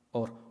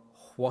 or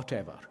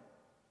whatever.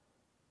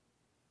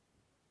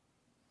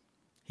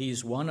 He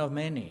is one of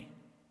many,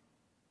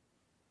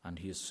 and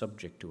he is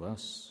subject to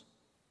us.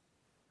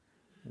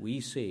 We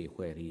say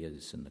where he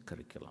is in the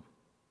curriculum.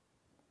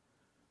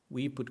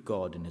 We put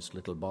God in his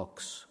little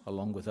box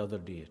along with other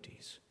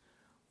deities.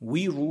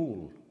 We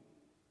rule.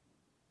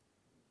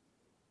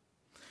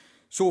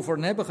 So for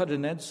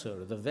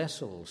Nebuchadnezzar, the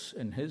vessels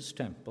in his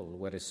temple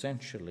were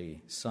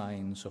essentially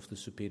signs of the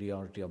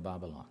superiority of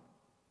Babylon.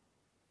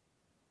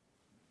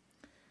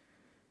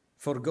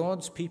 For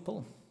God's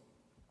people,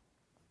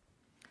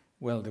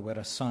 well, they were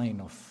a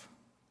sign of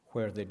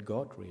where they'd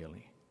got,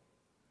 really.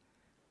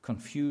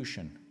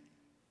 Confusion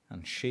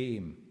and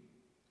shame.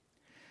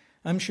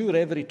 I'm sure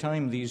every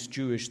time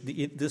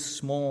this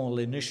small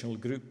initial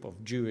group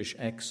of Jewish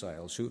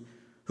exiles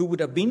who would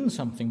have been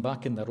something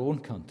back in their own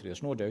country,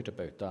 there's no doubt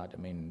about that.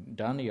 I mean,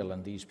 Daniel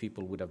and these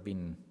people would have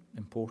been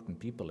important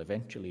people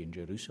eventually in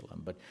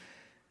Jerusalem, but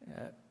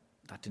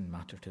that didn't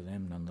matter to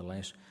them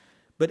nonetheless.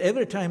 But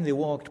every time they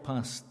walked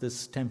past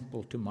this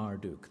temple to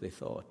Marduk, they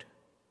thought,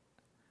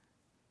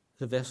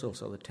 the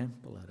vessels of the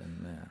temple are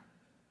in there.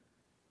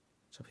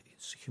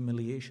 It's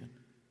humiliation.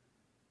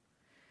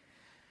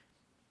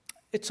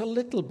 It's a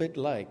little bit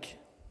like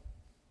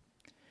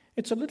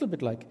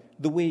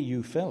the way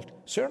you felt,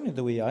 certainly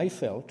the way I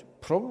felt,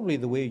 probably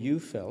the way you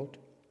felt,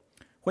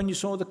 when you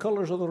saw the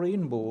colours of the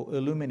rainbow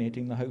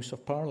illuminating the House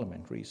of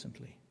Parliament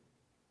recently.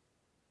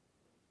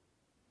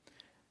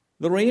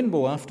 The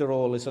rainbow, after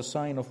all, is a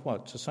sign of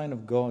what? It's a sign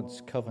of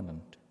God's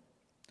covenant.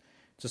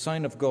 It's a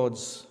sign of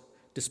God's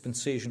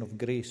dispensation of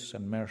grace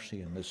and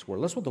mercy in this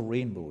world. That's what the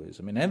rainbow is.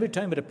 I mean, every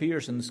time it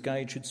appears in the sky,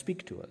 it should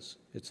speak to us.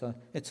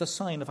 It's a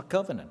sign of a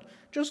covenant.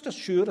 Just as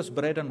sure as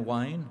bread and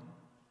wine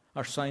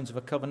are signs of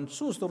a covenant,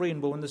 so is the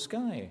rainbow in the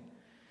sky.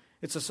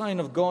 It's a sign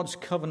of God's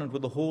covenant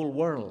with the whole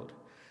world,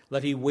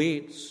 that he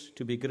waits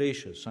to be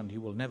gracious and he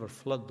will never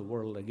flood the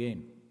world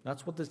again.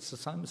 That's what it's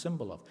a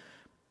symbol of.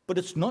 But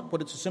it's not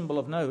what it's a symbol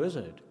of now, is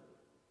it?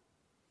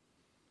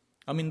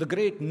 I mean, the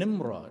great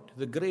Nimrod,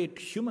 the great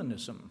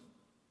humanism,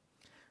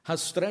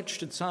 has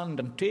stretched its hand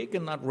and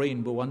taken that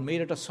rainbow and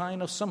made it a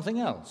sign of something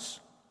else.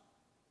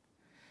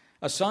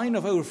 A sign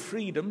of our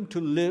freedom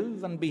to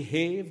live and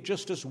behave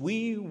just as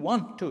we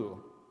want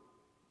to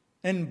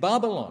in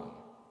Babylon.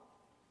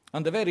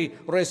 And the very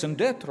raison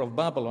d'etre of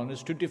Babylon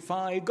is to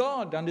defy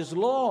God and his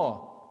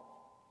law.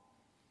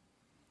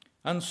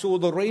 And so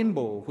the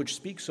rainbow, which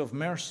speaks of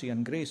mercy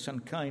and grace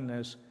and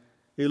kindness,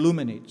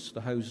 illuminates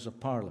the Houses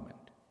of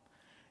Parliament.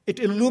 It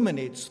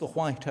illuminates the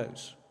White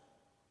House.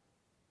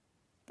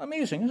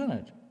 Amazing, isn't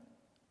it?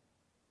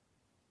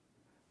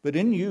 But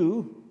in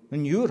you,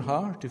 in your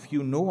heart, if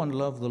you know and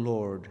love the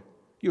Lord,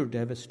 you're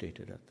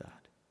devastated at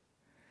that.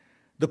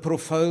 The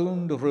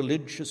profound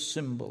religious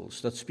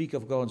symbols that speak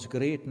of God's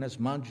greatness,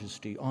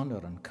 majesty, honor,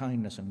 and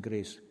kindness and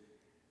grace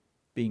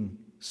being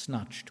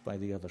snatched by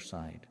the other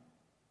side.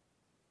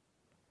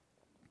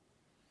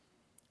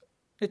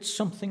 It's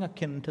something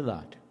akin to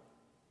that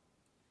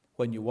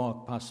when you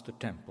walk past the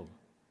temple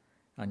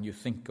and you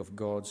think of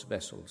God's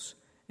vessels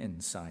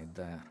inside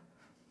there.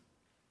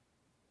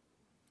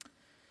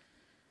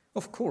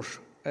 Of course,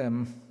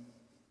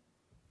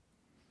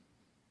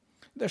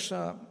 there's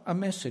a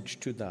message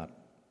to that,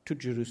 to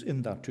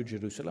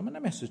Jerusalem, and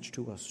a message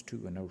to us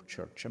too in our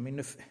church. I mean,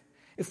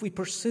 if we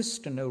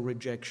persist in our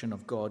rejection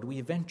of God, we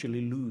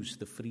eventually lose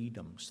the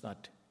freedoms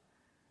that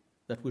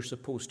we're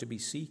supposed to be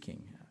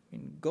seeking. I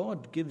mean,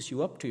 God gives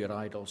you up to your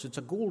idols. It's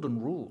a golden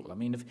rule. I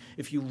mean,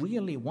 if you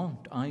really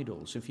want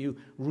idols, if you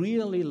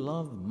really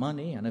love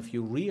money, and if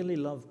you really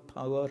love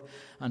power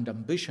and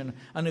ambition,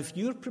 and if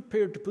you're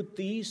prepared to put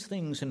these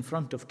things in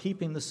front of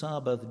keeping the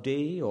Sabbath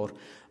day or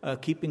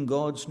keeping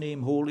God's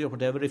name holy or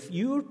whatever, if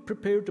you're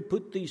prepared to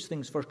put these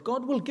things first,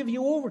 God will give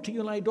you over to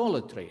your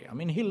idolatry. I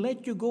mean, he'll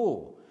let you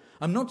go.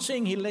 I'm not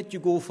saying he'll let you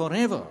go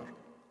forever.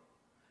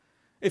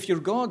 If you're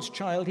God's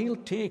child, he'll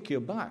take you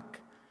back.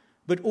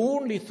 But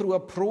only through a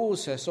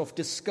process of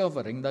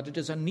discovering that it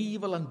is an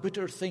evil and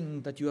bitter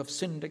thing that you have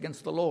sinned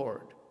against the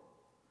Lord.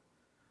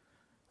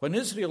 When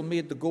Israel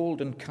made the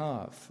golden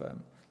calf,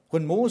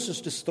 when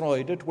Moses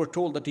destroyed it, we're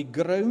told that he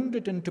ground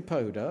it into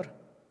powder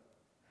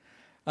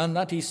and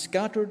that he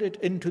scattered it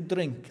into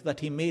drink,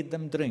 that he made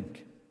them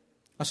drink.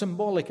 a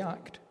symbolic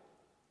act.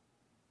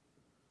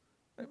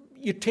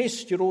 You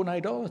taste your own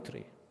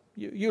idolatry.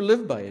 You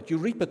live by it. You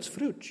reap its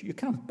fruit. You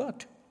can't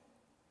but.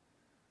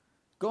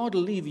 God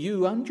will leave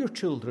you and your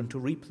children to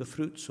reap the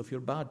fruits of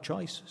your bad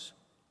choices.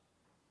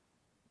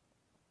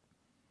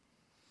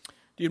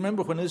 Do you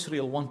remember when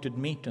Israel wanted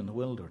meat in the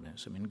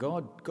wilderness? I mean,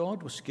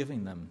 God was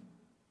giving them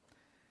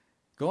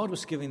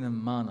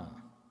manna,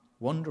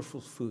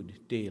 wonderful food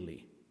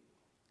daily.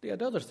 They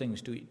had other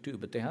things to eat too,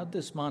 but they had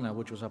this manna,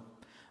 which was a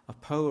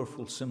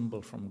powerful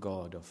symbol from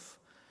God of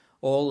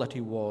all that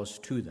he was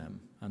to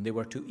them, and they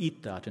were to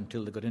eat that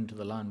until they got into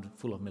the land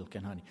full of milk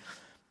and honey.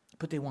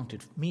 But they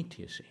wanted meat,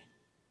 you see.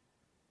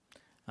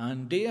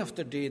 And day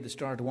after day they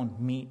started to want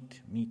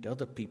meat.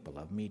 Other people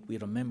have meat. We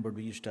remembered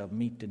we used to have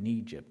meat in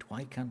Egypt.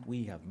 Why can't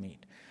we have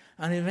meat?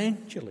 And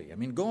eventually, I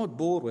mean, God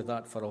bore with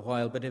that for a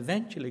while, but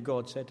eventually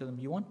God said to them,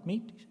 you want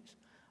meat? He says,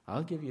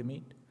 I'll give you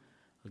meat.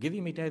 I'll give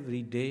you meat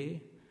every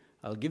day.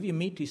 I'll give you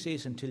meat, he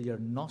says, until your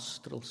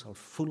nostrils are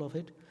full of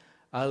it.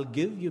 I'll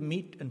give you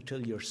meat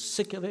until you're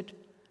sick of it.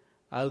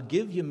 I'll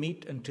give you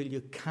meat until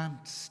you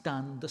can't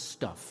stand the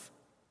stuff.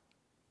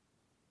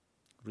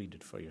 Read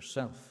it for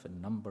yourself in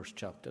Numbers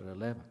chapter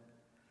 11.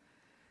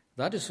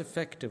 That is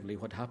effectively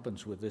what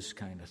happens with this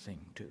kind of thing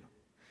too.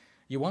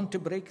 You want to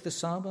break the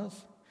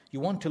Sabbath? You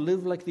want to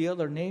live like the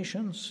other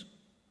nations?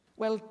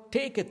 Well,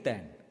 take it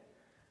then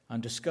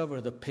and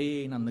discover the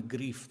pain and the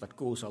grief that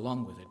goes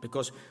along with it.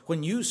 Because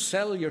when you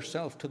sell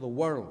yourself to the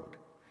world,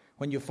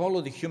 when you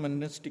follow the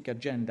humanistic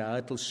agenda,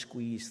 it'll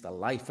squeeze the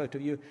life out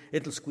of you.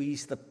 It'll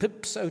squeeze the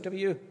pips out of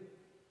you.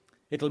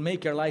 It'll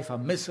make your life a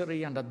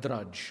misery and a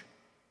drudge.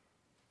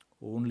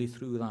 Only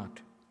through that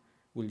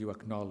will you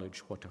acknowledge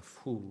what a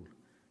fool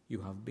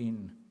you have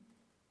been.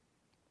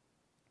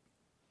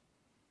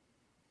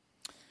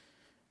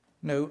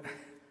 Now,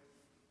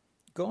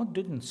 God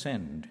didn't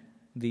send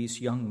these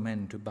young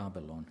men to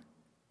Babylon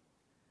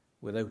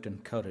without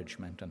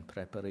encouragement and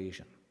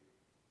preparation.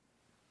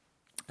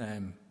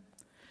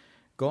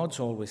 God's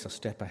always a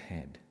step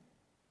ahead.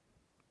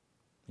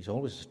 He's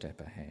always a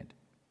step ahead.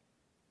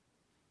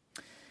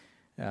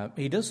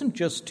 He doesn't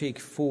just take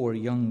 4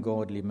 young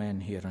godly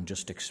men here and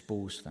just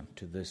expose them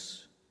to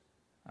this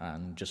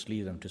and just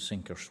leave them to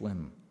sink or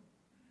swim.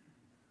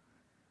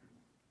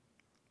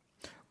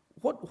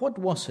 What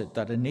was it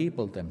that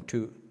enabled them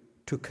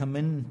to come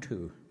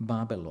into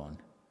Babylon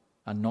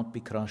and not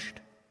be crushed?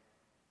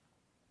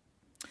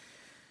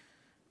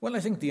 Well,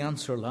 I think the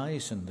answer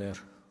lies in their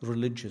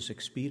religious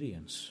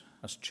experience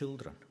as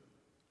children.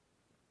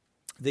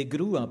 They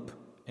grew up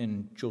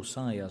in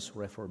Josiah's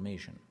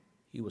Reformation.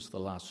 He was the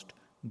last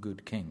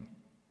good king.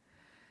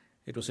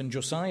 It was in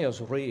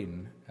Josiah's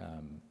reign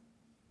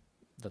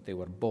that they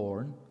were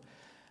born,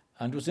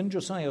 and it was in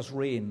Josiah's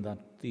reign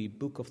that the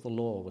book of the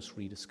law was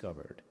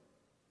rediscovered.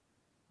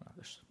 Well,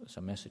 there's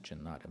a message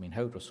in that. I mean,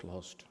 how it was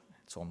lost,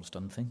 it's almost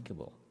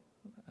unthinkable.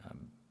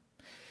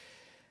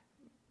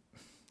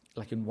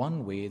 Like in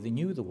one way, they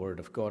knew the word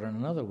of God, and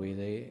in another way,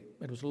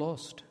 it was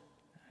lost.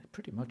 It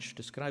pretty much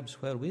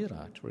describes where we're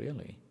at,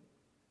 really.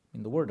 I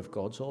mean, the word of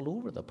God's all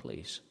over the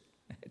place.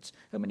 It's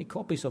how many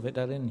copies of it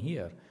are in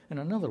here? In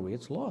another way,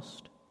 it's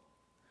lost.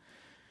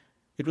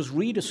 It was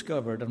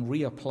rediscovered and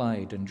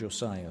reapplied in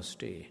Josiah's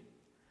day.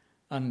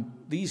 And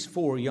these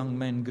 4 young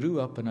men grew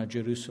up in a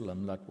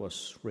Jerusalem that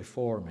was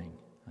reforming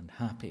and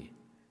happy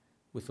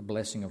with the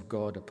blessing of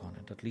God upon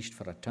it, at least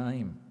for a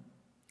time.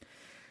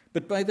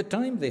 But by the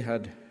time they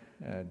had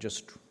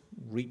just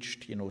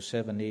reached,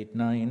 7, 8,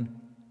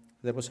 9,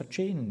 there was a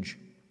change.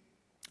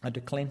 A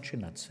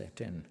declension had set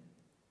in.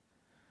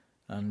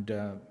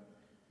 And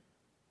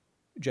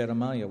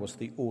Jeremiah was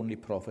the only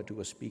prophet who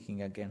was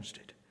speaking against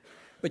it.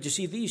 But you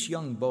see, these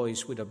young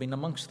boys would have been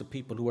amongst the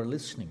people who were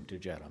listening to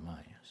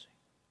Jeremiah.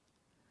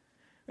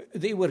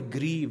 They were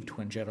grieved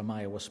when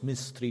Jeremiah was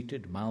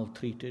mistreated,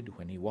 maltreated,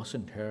 when he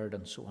wasn't heard,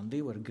 and so on.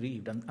 They were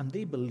grieved, and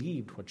they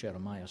believed what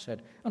Jeremiah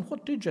said. And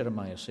what did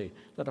Jeremiah say?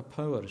 That a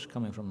power is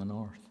coming from the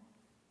north.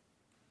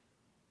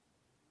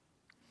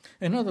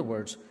 In other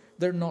words,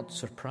 they're not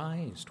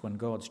surprised when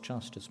God's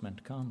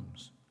chastisement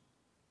comes.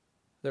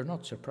 They're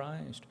not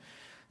surprised.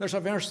 There's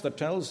a verse that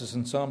tells us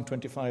in Psalm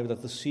 25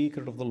 that the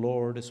secret of the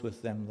Lord is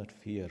with them that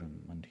fear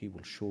him, and he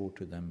will show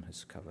to them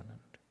his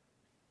covenant.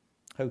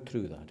 How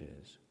true that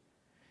is.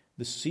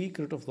 The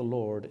secret of the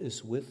Lord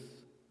is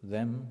with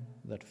them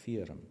that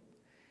fear him.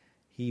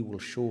 He will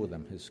show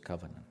them his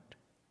covenant.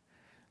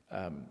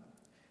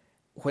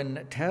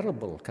 When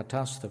terrible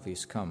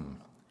catastrophes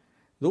come,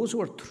 those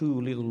who are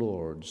truly the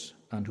Lord's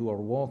and who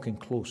are walking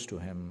close to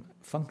him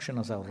function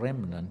as a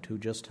remnant who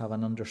just have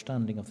an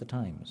understanding of the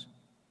times.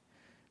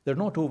 They're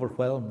not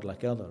overwhelmed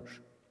like others.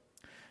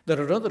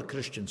 There are other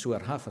Christians who are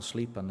half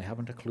asleep and they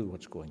haven't a clue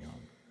what's going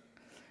on.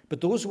 But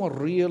those who are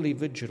really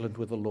vigilant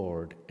with the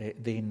Lord,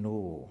 they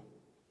know.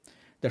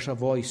 There's a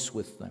voice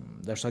with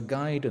them. There's a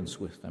guidance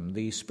with them.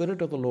 The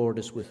Spirit of the Lord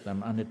is with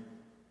them, and it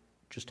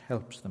just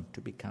helps them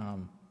to be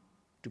calm,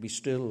 to be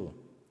still,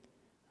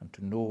 and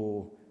to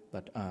know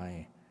that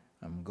I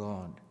am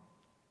God.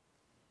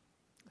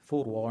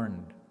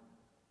 Forewarned,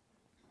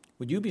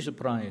 Would you be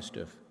surprised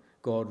if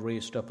God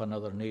raised up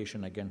another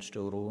nation against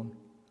our own?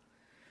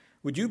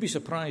 Would you be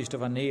surprised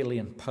if an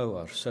alien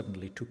power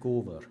suddenly took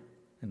over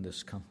in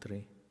this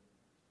country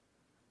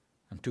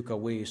and took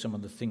away some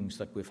of the things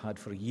that we've had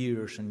for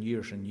years and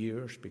years and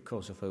years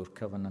because of our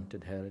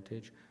covenanted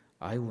heritage?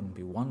 I wouldn't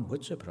be one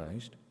whit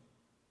surprised.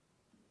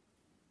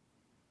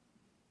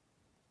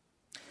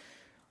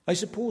 I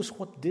suppose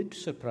what did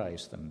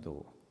surprise them,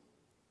 though,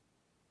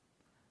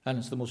 and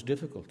it's the most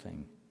difficult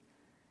thing,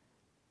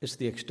 is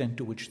the extent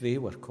to which they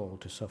were called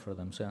to suffer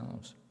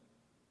themselves.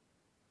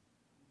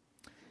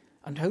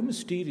 And how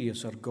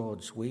mysterious are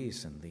God's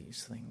ways in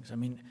these things? I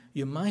mean,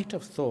 you might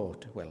have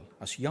thought, well,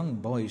 as young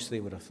boys they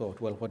would have thought,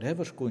 well,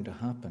 whatever's going to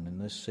happen in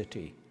this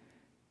city,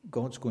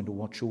 God's going to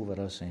watch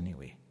over us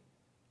anyway.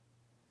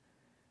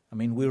 I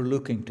mean, we're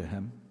looking to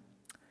him.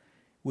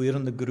 We're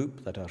in the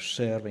group that are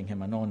serving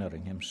him and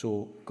honouring him,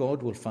 so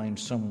God will find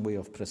some way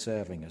of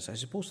preserving us. I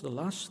suppose the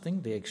last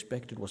thing they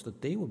expected was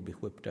that they would be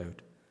whipped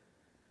out,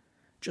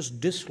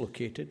 just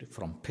dislocated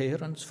from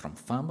parents, from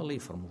family,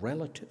 from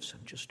relatives,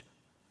 and just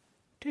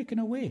taken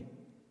away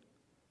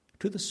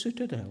to the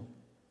citadel,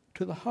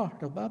 to the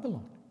heart of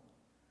Babylon.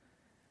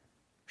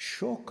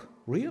 Shock,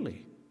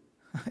 really.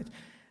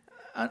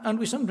 And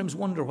we sometimes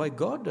wonder why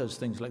God does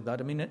things like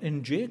that. I mean,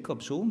 in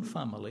Jacob's own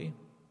family,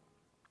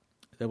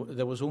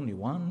 there was only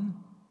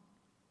one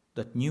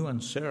that knew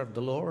and served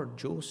the Lord,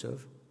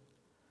 Joseph,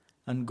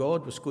 and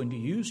God was going to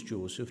use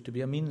Joseph to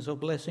be a means of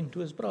blessing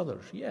to his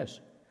brothers, yes.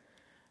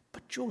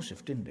 But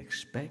Joseph didn't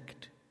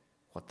expect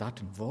what that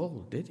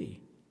involved, did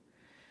he?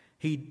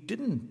 He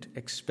didn't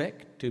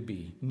expect to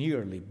be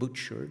nearly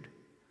butchered,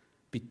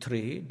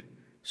 betrayed,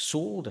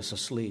 sold as a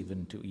slave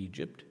into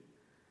Egypt,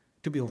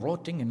 to be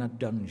rotting in a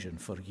dungeon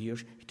for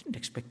years. He didn't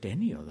expect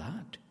any of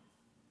that.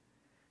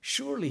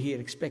 Surely he had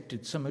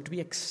expected somehow to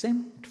be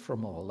exempt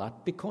from all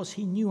that because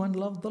he knew and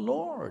loved the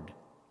Lord.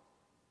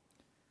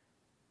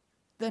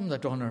 Them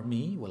that honour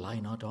me will I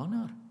not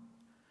honour.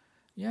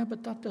 Yeah,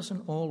 but that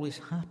doesn't always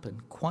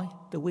happen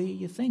quite the way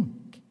you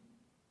think.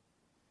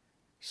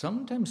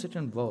 Sometimes it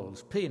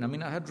involves pain. I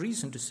mean, I had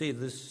reason to say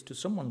this to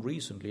someone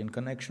recently in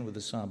connection with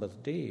the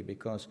Sabbath day,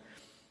 because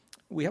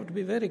we have to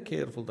be very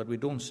careful that we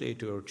don't say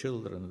to our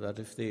children that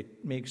if they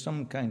make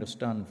some kind of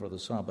stand for the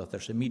Sabbath,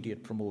 there's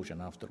immediate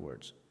promotion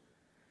afterwards.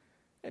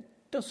 It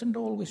doesn't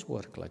always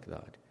work like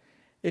that.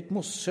 It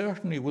most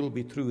certainly will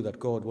be true that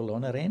God will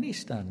honour any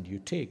stand you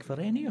take for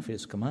any of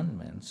his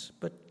commandments,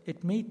 but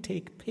it may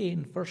take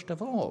pain first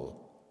of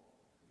all.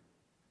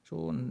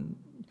 So,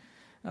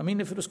 I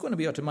mean, if it was going to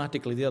be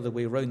automatically the other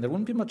way around, there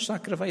wouldn't be much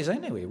sacrifice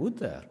anyway, would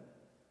there?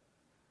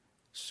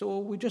 So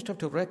we just have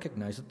to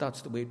recognise that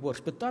that's the way it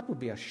works. But that would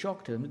be a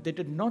shock to them. They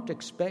did not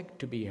expect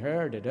to be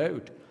herded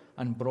out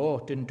and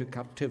brought into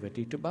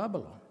captivity to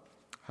Babylon.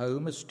 How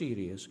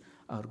mysterious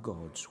are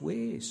God's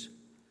ways?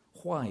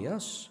 Why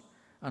us?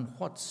 And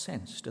what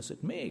sense does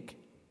it make?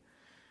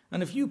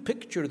 And if you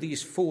picture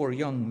these 4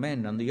 young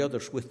men and the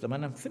others with them,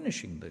 and I'm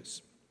finishing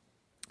this,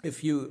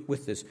 if you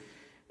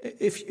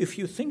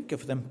think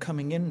of them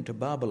coming into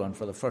Babylon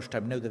for the first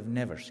time, now they've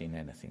never seen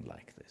anything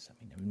like this. I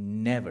mean, they've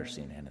never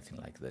seen anything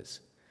like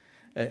this.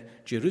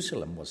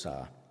 Jerusalem was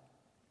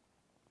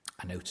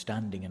an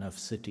outstanding enough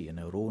city in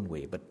our own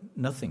way, but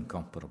nothing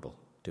comparable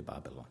to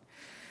Babylon.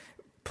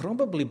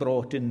 Probably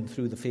brought in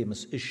through the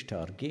famous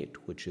Ishtar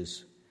Gate, which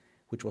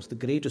was the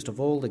greatest of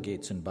all the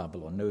gates in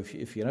Babylon. Now,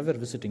 if you're ever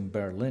visiting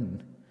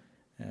Berlin,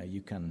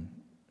 you can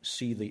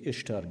see the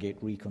Ishtar Gate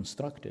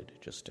reconstructed,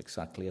 just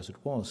exactly as it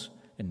was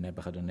in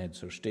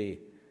Nebuchadnezzar's day,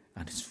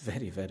 and it's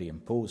very, very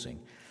imposing.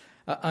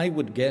 I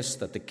would guess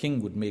that the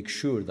king would make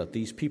sure that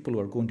these people who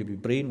are going to be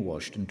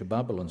brainwashed into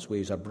Babylon's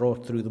ways are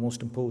brought through the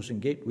most imposing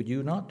gate, would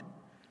you not?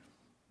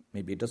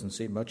 Maybe it doesn't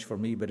say much for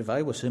me, but if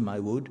I was him, I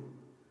would.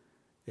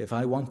 If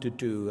I wanted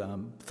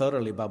to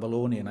thoroughly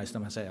Babylonianize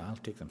them, I'd say, I'll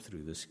take them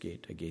through this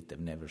gate, a gate they've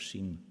never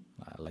seen,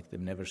 like they've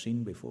never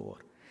seen before.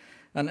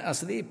 And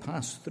as they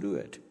pass through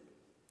it,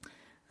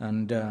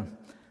 and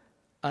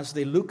as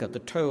they look at the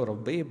Tower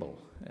of Babel,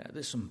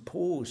 this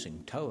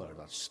imposing tower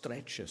that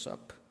stretches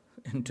up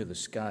into the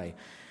sky,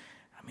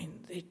 I mean,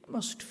 they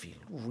must feel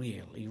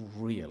really,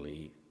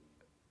 really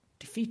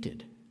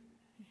defeated,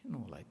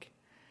 like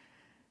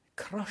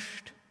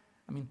crushed.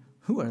 I mean,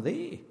 who are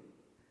they?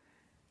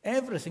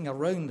 Everything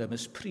around them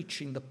is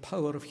preaching the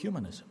power of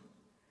humanism.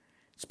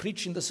 It's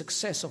preaching the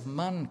success of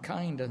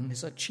mankind and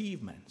his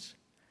achievements.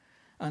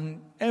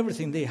 And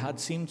everything they had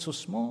seemed so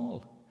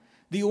small.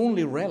 The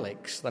only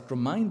relics that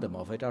remind them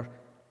of it are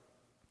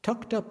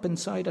tucked up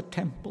inside a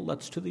temple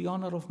that's to the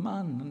honour of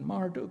Man and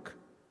Marduk.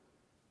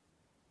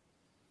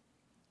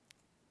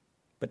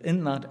 But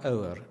in that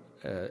hour,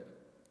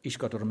 he's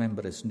got to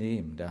remember his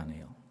name,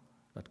 Daniel,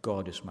 that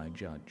God is my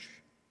judge.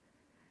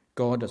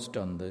 God has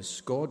done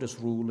this, God is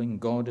ruling,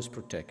 God is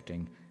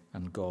protecting,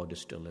 and God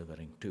is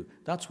delivering too.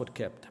 That's what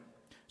kept him.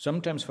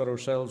 Sometimes for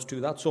ourselves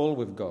too, that's all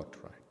we've got,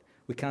 right?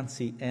 We can't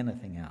see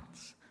anything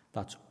else.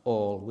 That's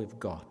all we've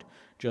got.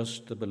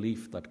 Just the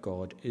belief that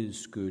God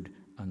is good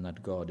and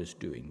that God is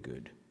doing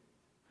good.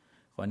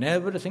 when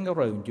everything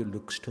around you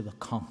looks to the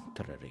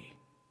contrary.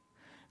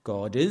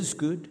 God is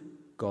good,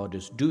 God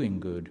is doing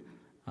good,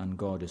 and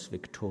God is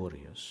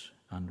victorious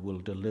and will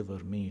deliver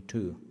me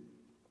too.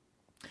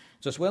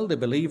 It's as well they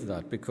believe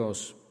that,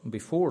 because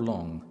before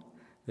long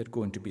they're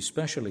going to be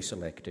specially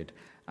selected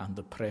and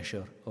the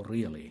pressure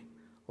really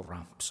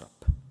ramps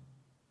up.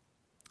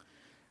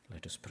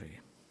 Let us pray.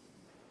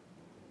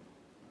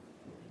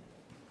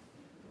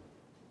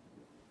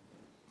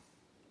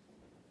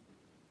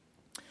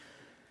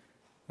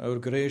 Our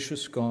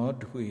gracious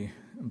God, we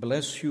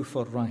bless you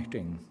for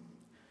writing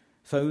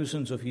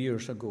thousands of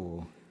years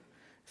ago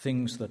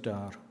things that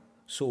are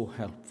so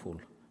helpful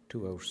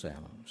to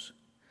ourselves.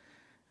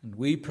 And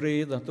we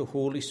pray that the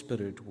Holy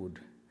Spirit would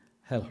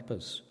help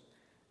us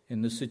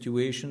in the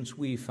situations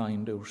we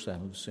find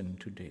ourselves in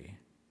today.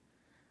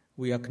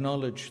 We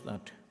acknowledge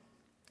that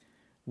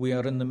we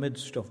are in the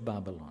midst of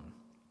Babylon,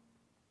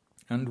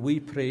 and we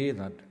pray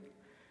that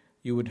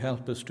you would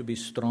help us to be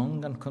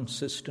strong and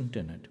consistent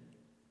in it.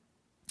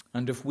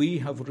 And if we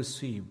have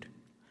received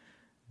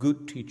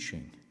good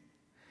teaching,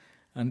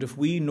 and if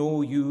we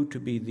know you to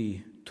be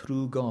the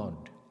true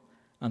God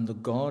and the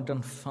God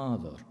and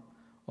Father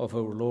of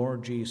our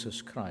Lord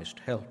Jesus Christ,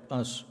 help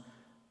us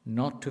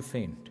not to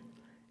faint,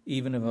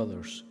 even if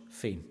others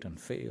faint and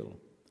fail.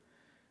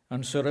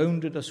 And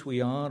surrounded as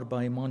we are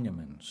by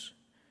monuments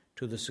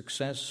to the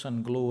success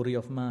and glory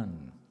of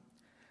man,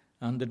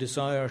 and the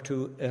desire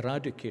to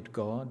eradicate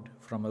God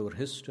from our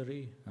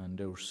history and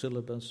our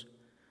syllabus,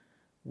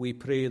 we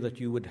pray that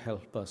you would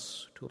help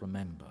us to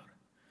remember,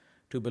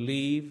 to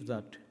believe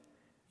that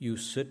you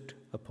sit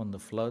upon the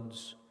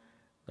floods,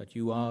 that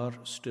you are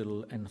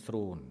still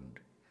enthroned,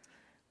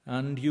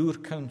 and your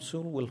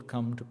counsel will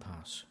come to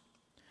pass.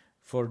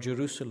 For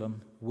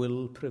Jerusalem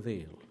will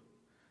prevail,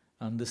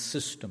 and the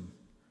system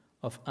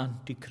of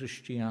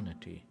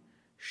anti-Christianity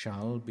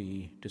shall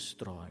be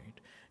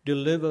destroyed.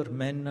 Deliver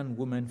men and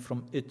women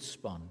from its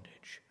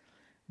bondage.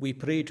 We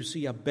pray to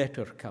see a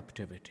better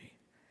captivity,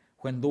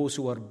 when those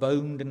who are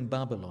bound in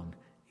Babylon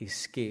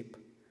escape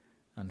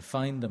and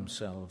find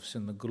themselves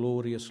in the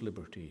glorious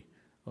liberty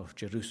of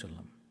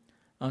Jerusalem,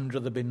 under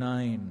the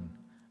benign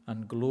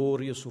and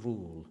glorious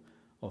rule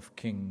of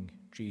King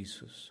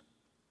Jesus,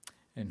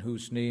 in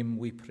whose name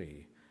we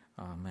pray.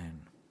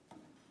 Amen.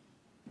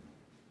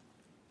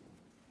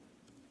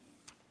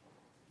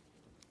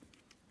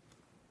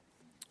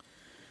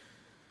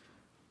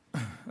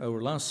 Our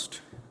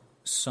last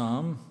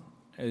psalm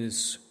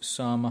is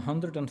Psalm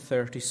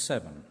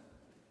 137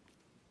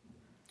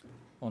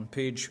 on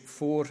page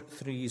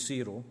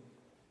 430.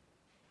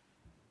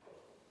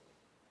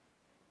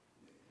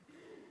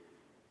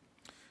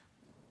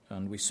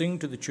 And we sing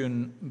to the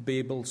tune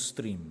Babel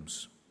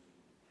Streams,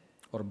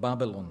 or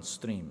Babylon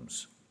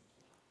Streams.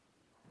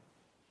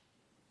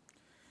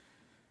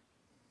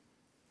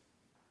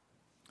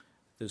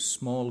 This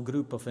small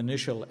group of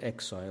initial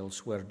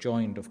exiles were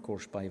joined, of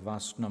course, by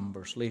vast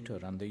numbers later,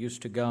 and they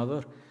used to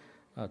gather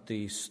at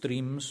the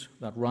streams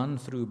that ran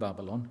through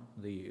Babylon.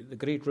 The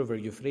great river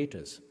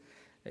Euphrates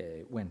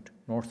went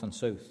north and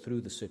south through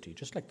the city,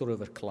 just like the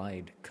river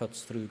Clyde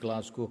cuts through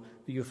Glasgow,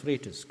 the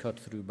Euphrates cut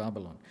through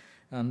Babylon.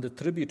 And the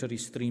tributary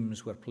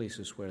streams were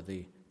places where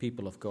the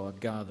people of God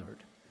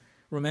gathered.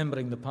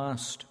 Remembering the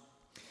past,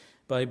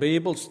 by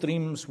Babel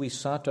streams we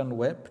sat and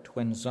wept,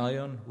 when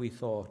Zion we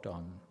thought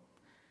on.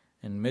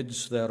 In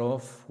midst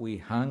thereof we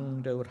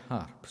hanged our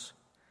harps,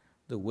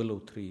 the willow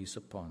trees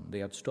upon. They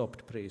had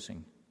stopped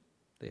praising.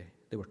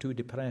 They were too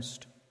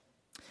depressed.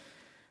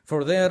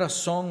 For there a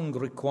song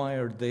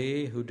required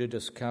they who did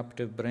us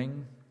captive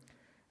bring.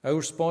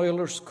 Our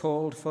spoilers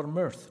called for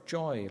mirth,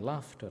 joy,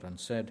 laughter, and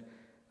said,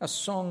 a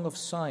song of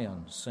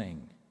Sion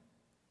sing.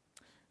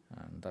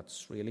 And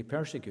that's really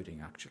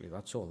persecuting, actually.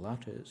 That's all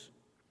that is.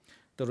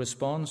 The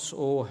response,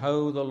 oh,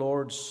 how the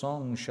Lord's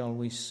song shall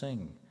we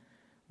sing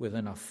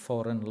within a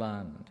foreign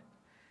land.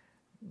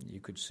 You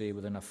could say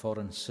within a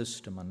foreign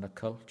system and a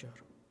culture.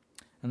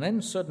 And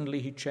then suddenly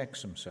he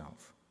checks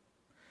himself.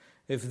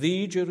 If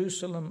thee,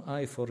 Jerusalem,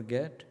 I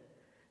forget,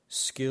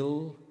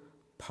 skill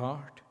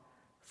part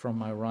from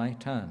my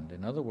right hand.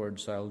 In other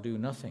words, I'll do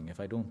nothing if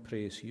I don't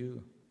praise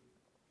you.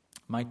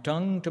 My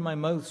tongue to my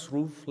mouth's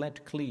roof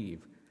let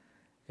cleave,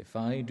 if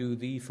I do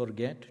thee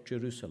forget,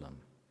 Jerusalem,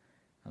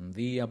 and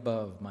thee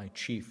above my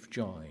chief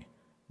joy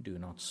do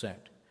not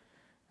set.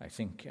 I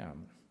think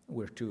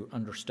we're to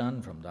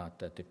understand from that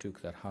they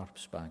took their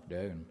harps back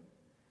down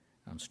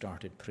and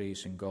started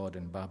praising God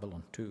in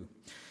Babylon too.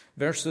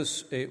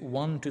 Verses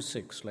 1 to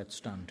 6, let's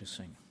stand to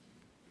sing.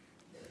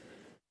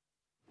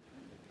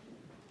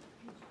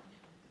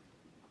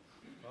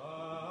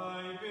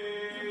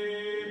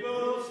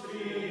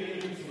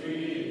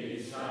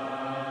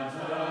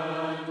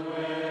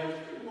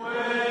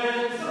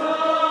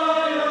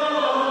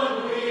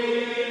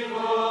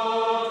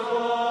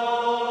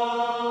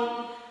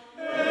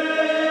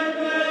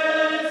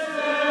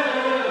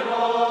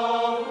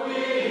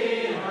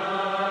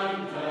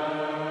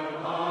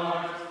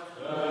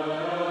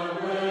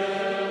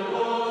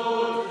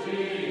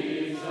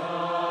 Jesus.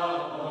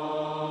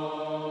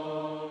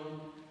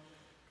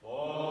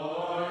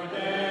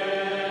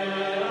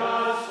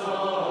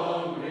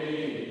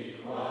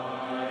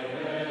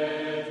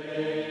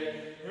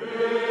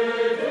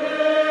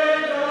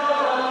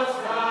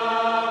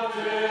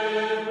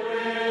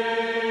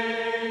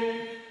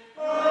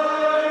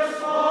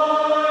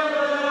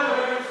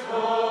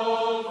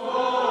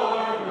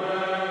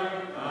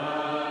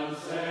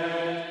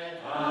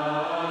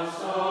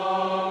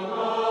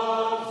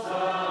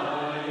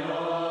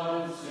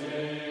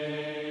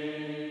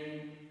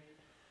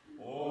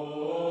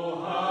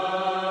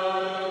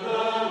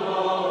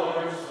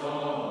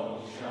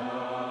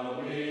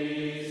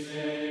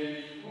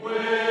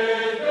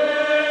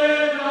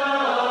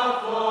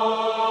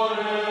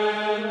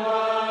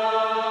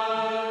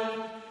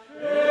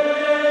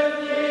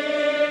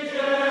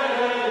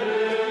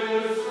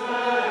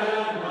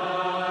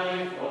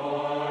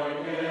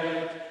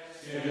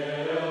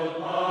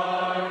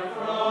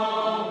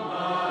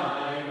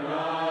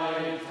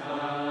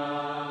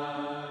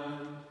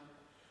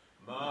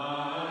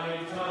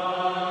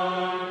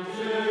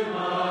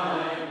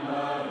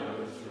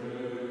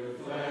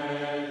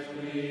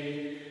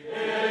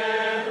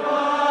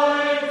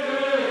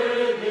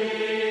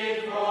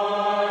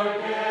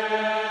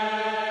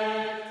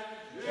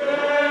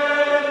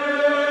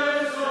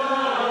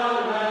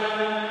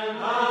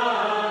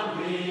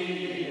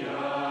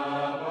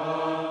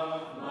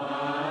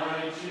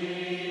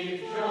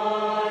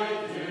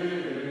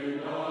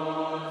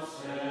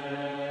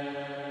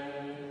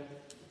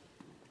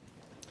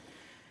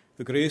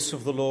 The grace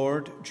of the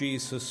Lord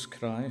Jesus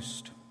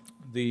Christ,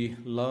 the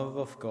love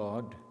of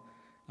God,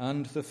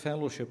 and the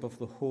fellowship of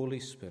the Holy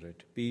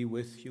Spirit be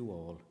with you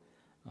all.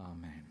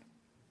 Amen.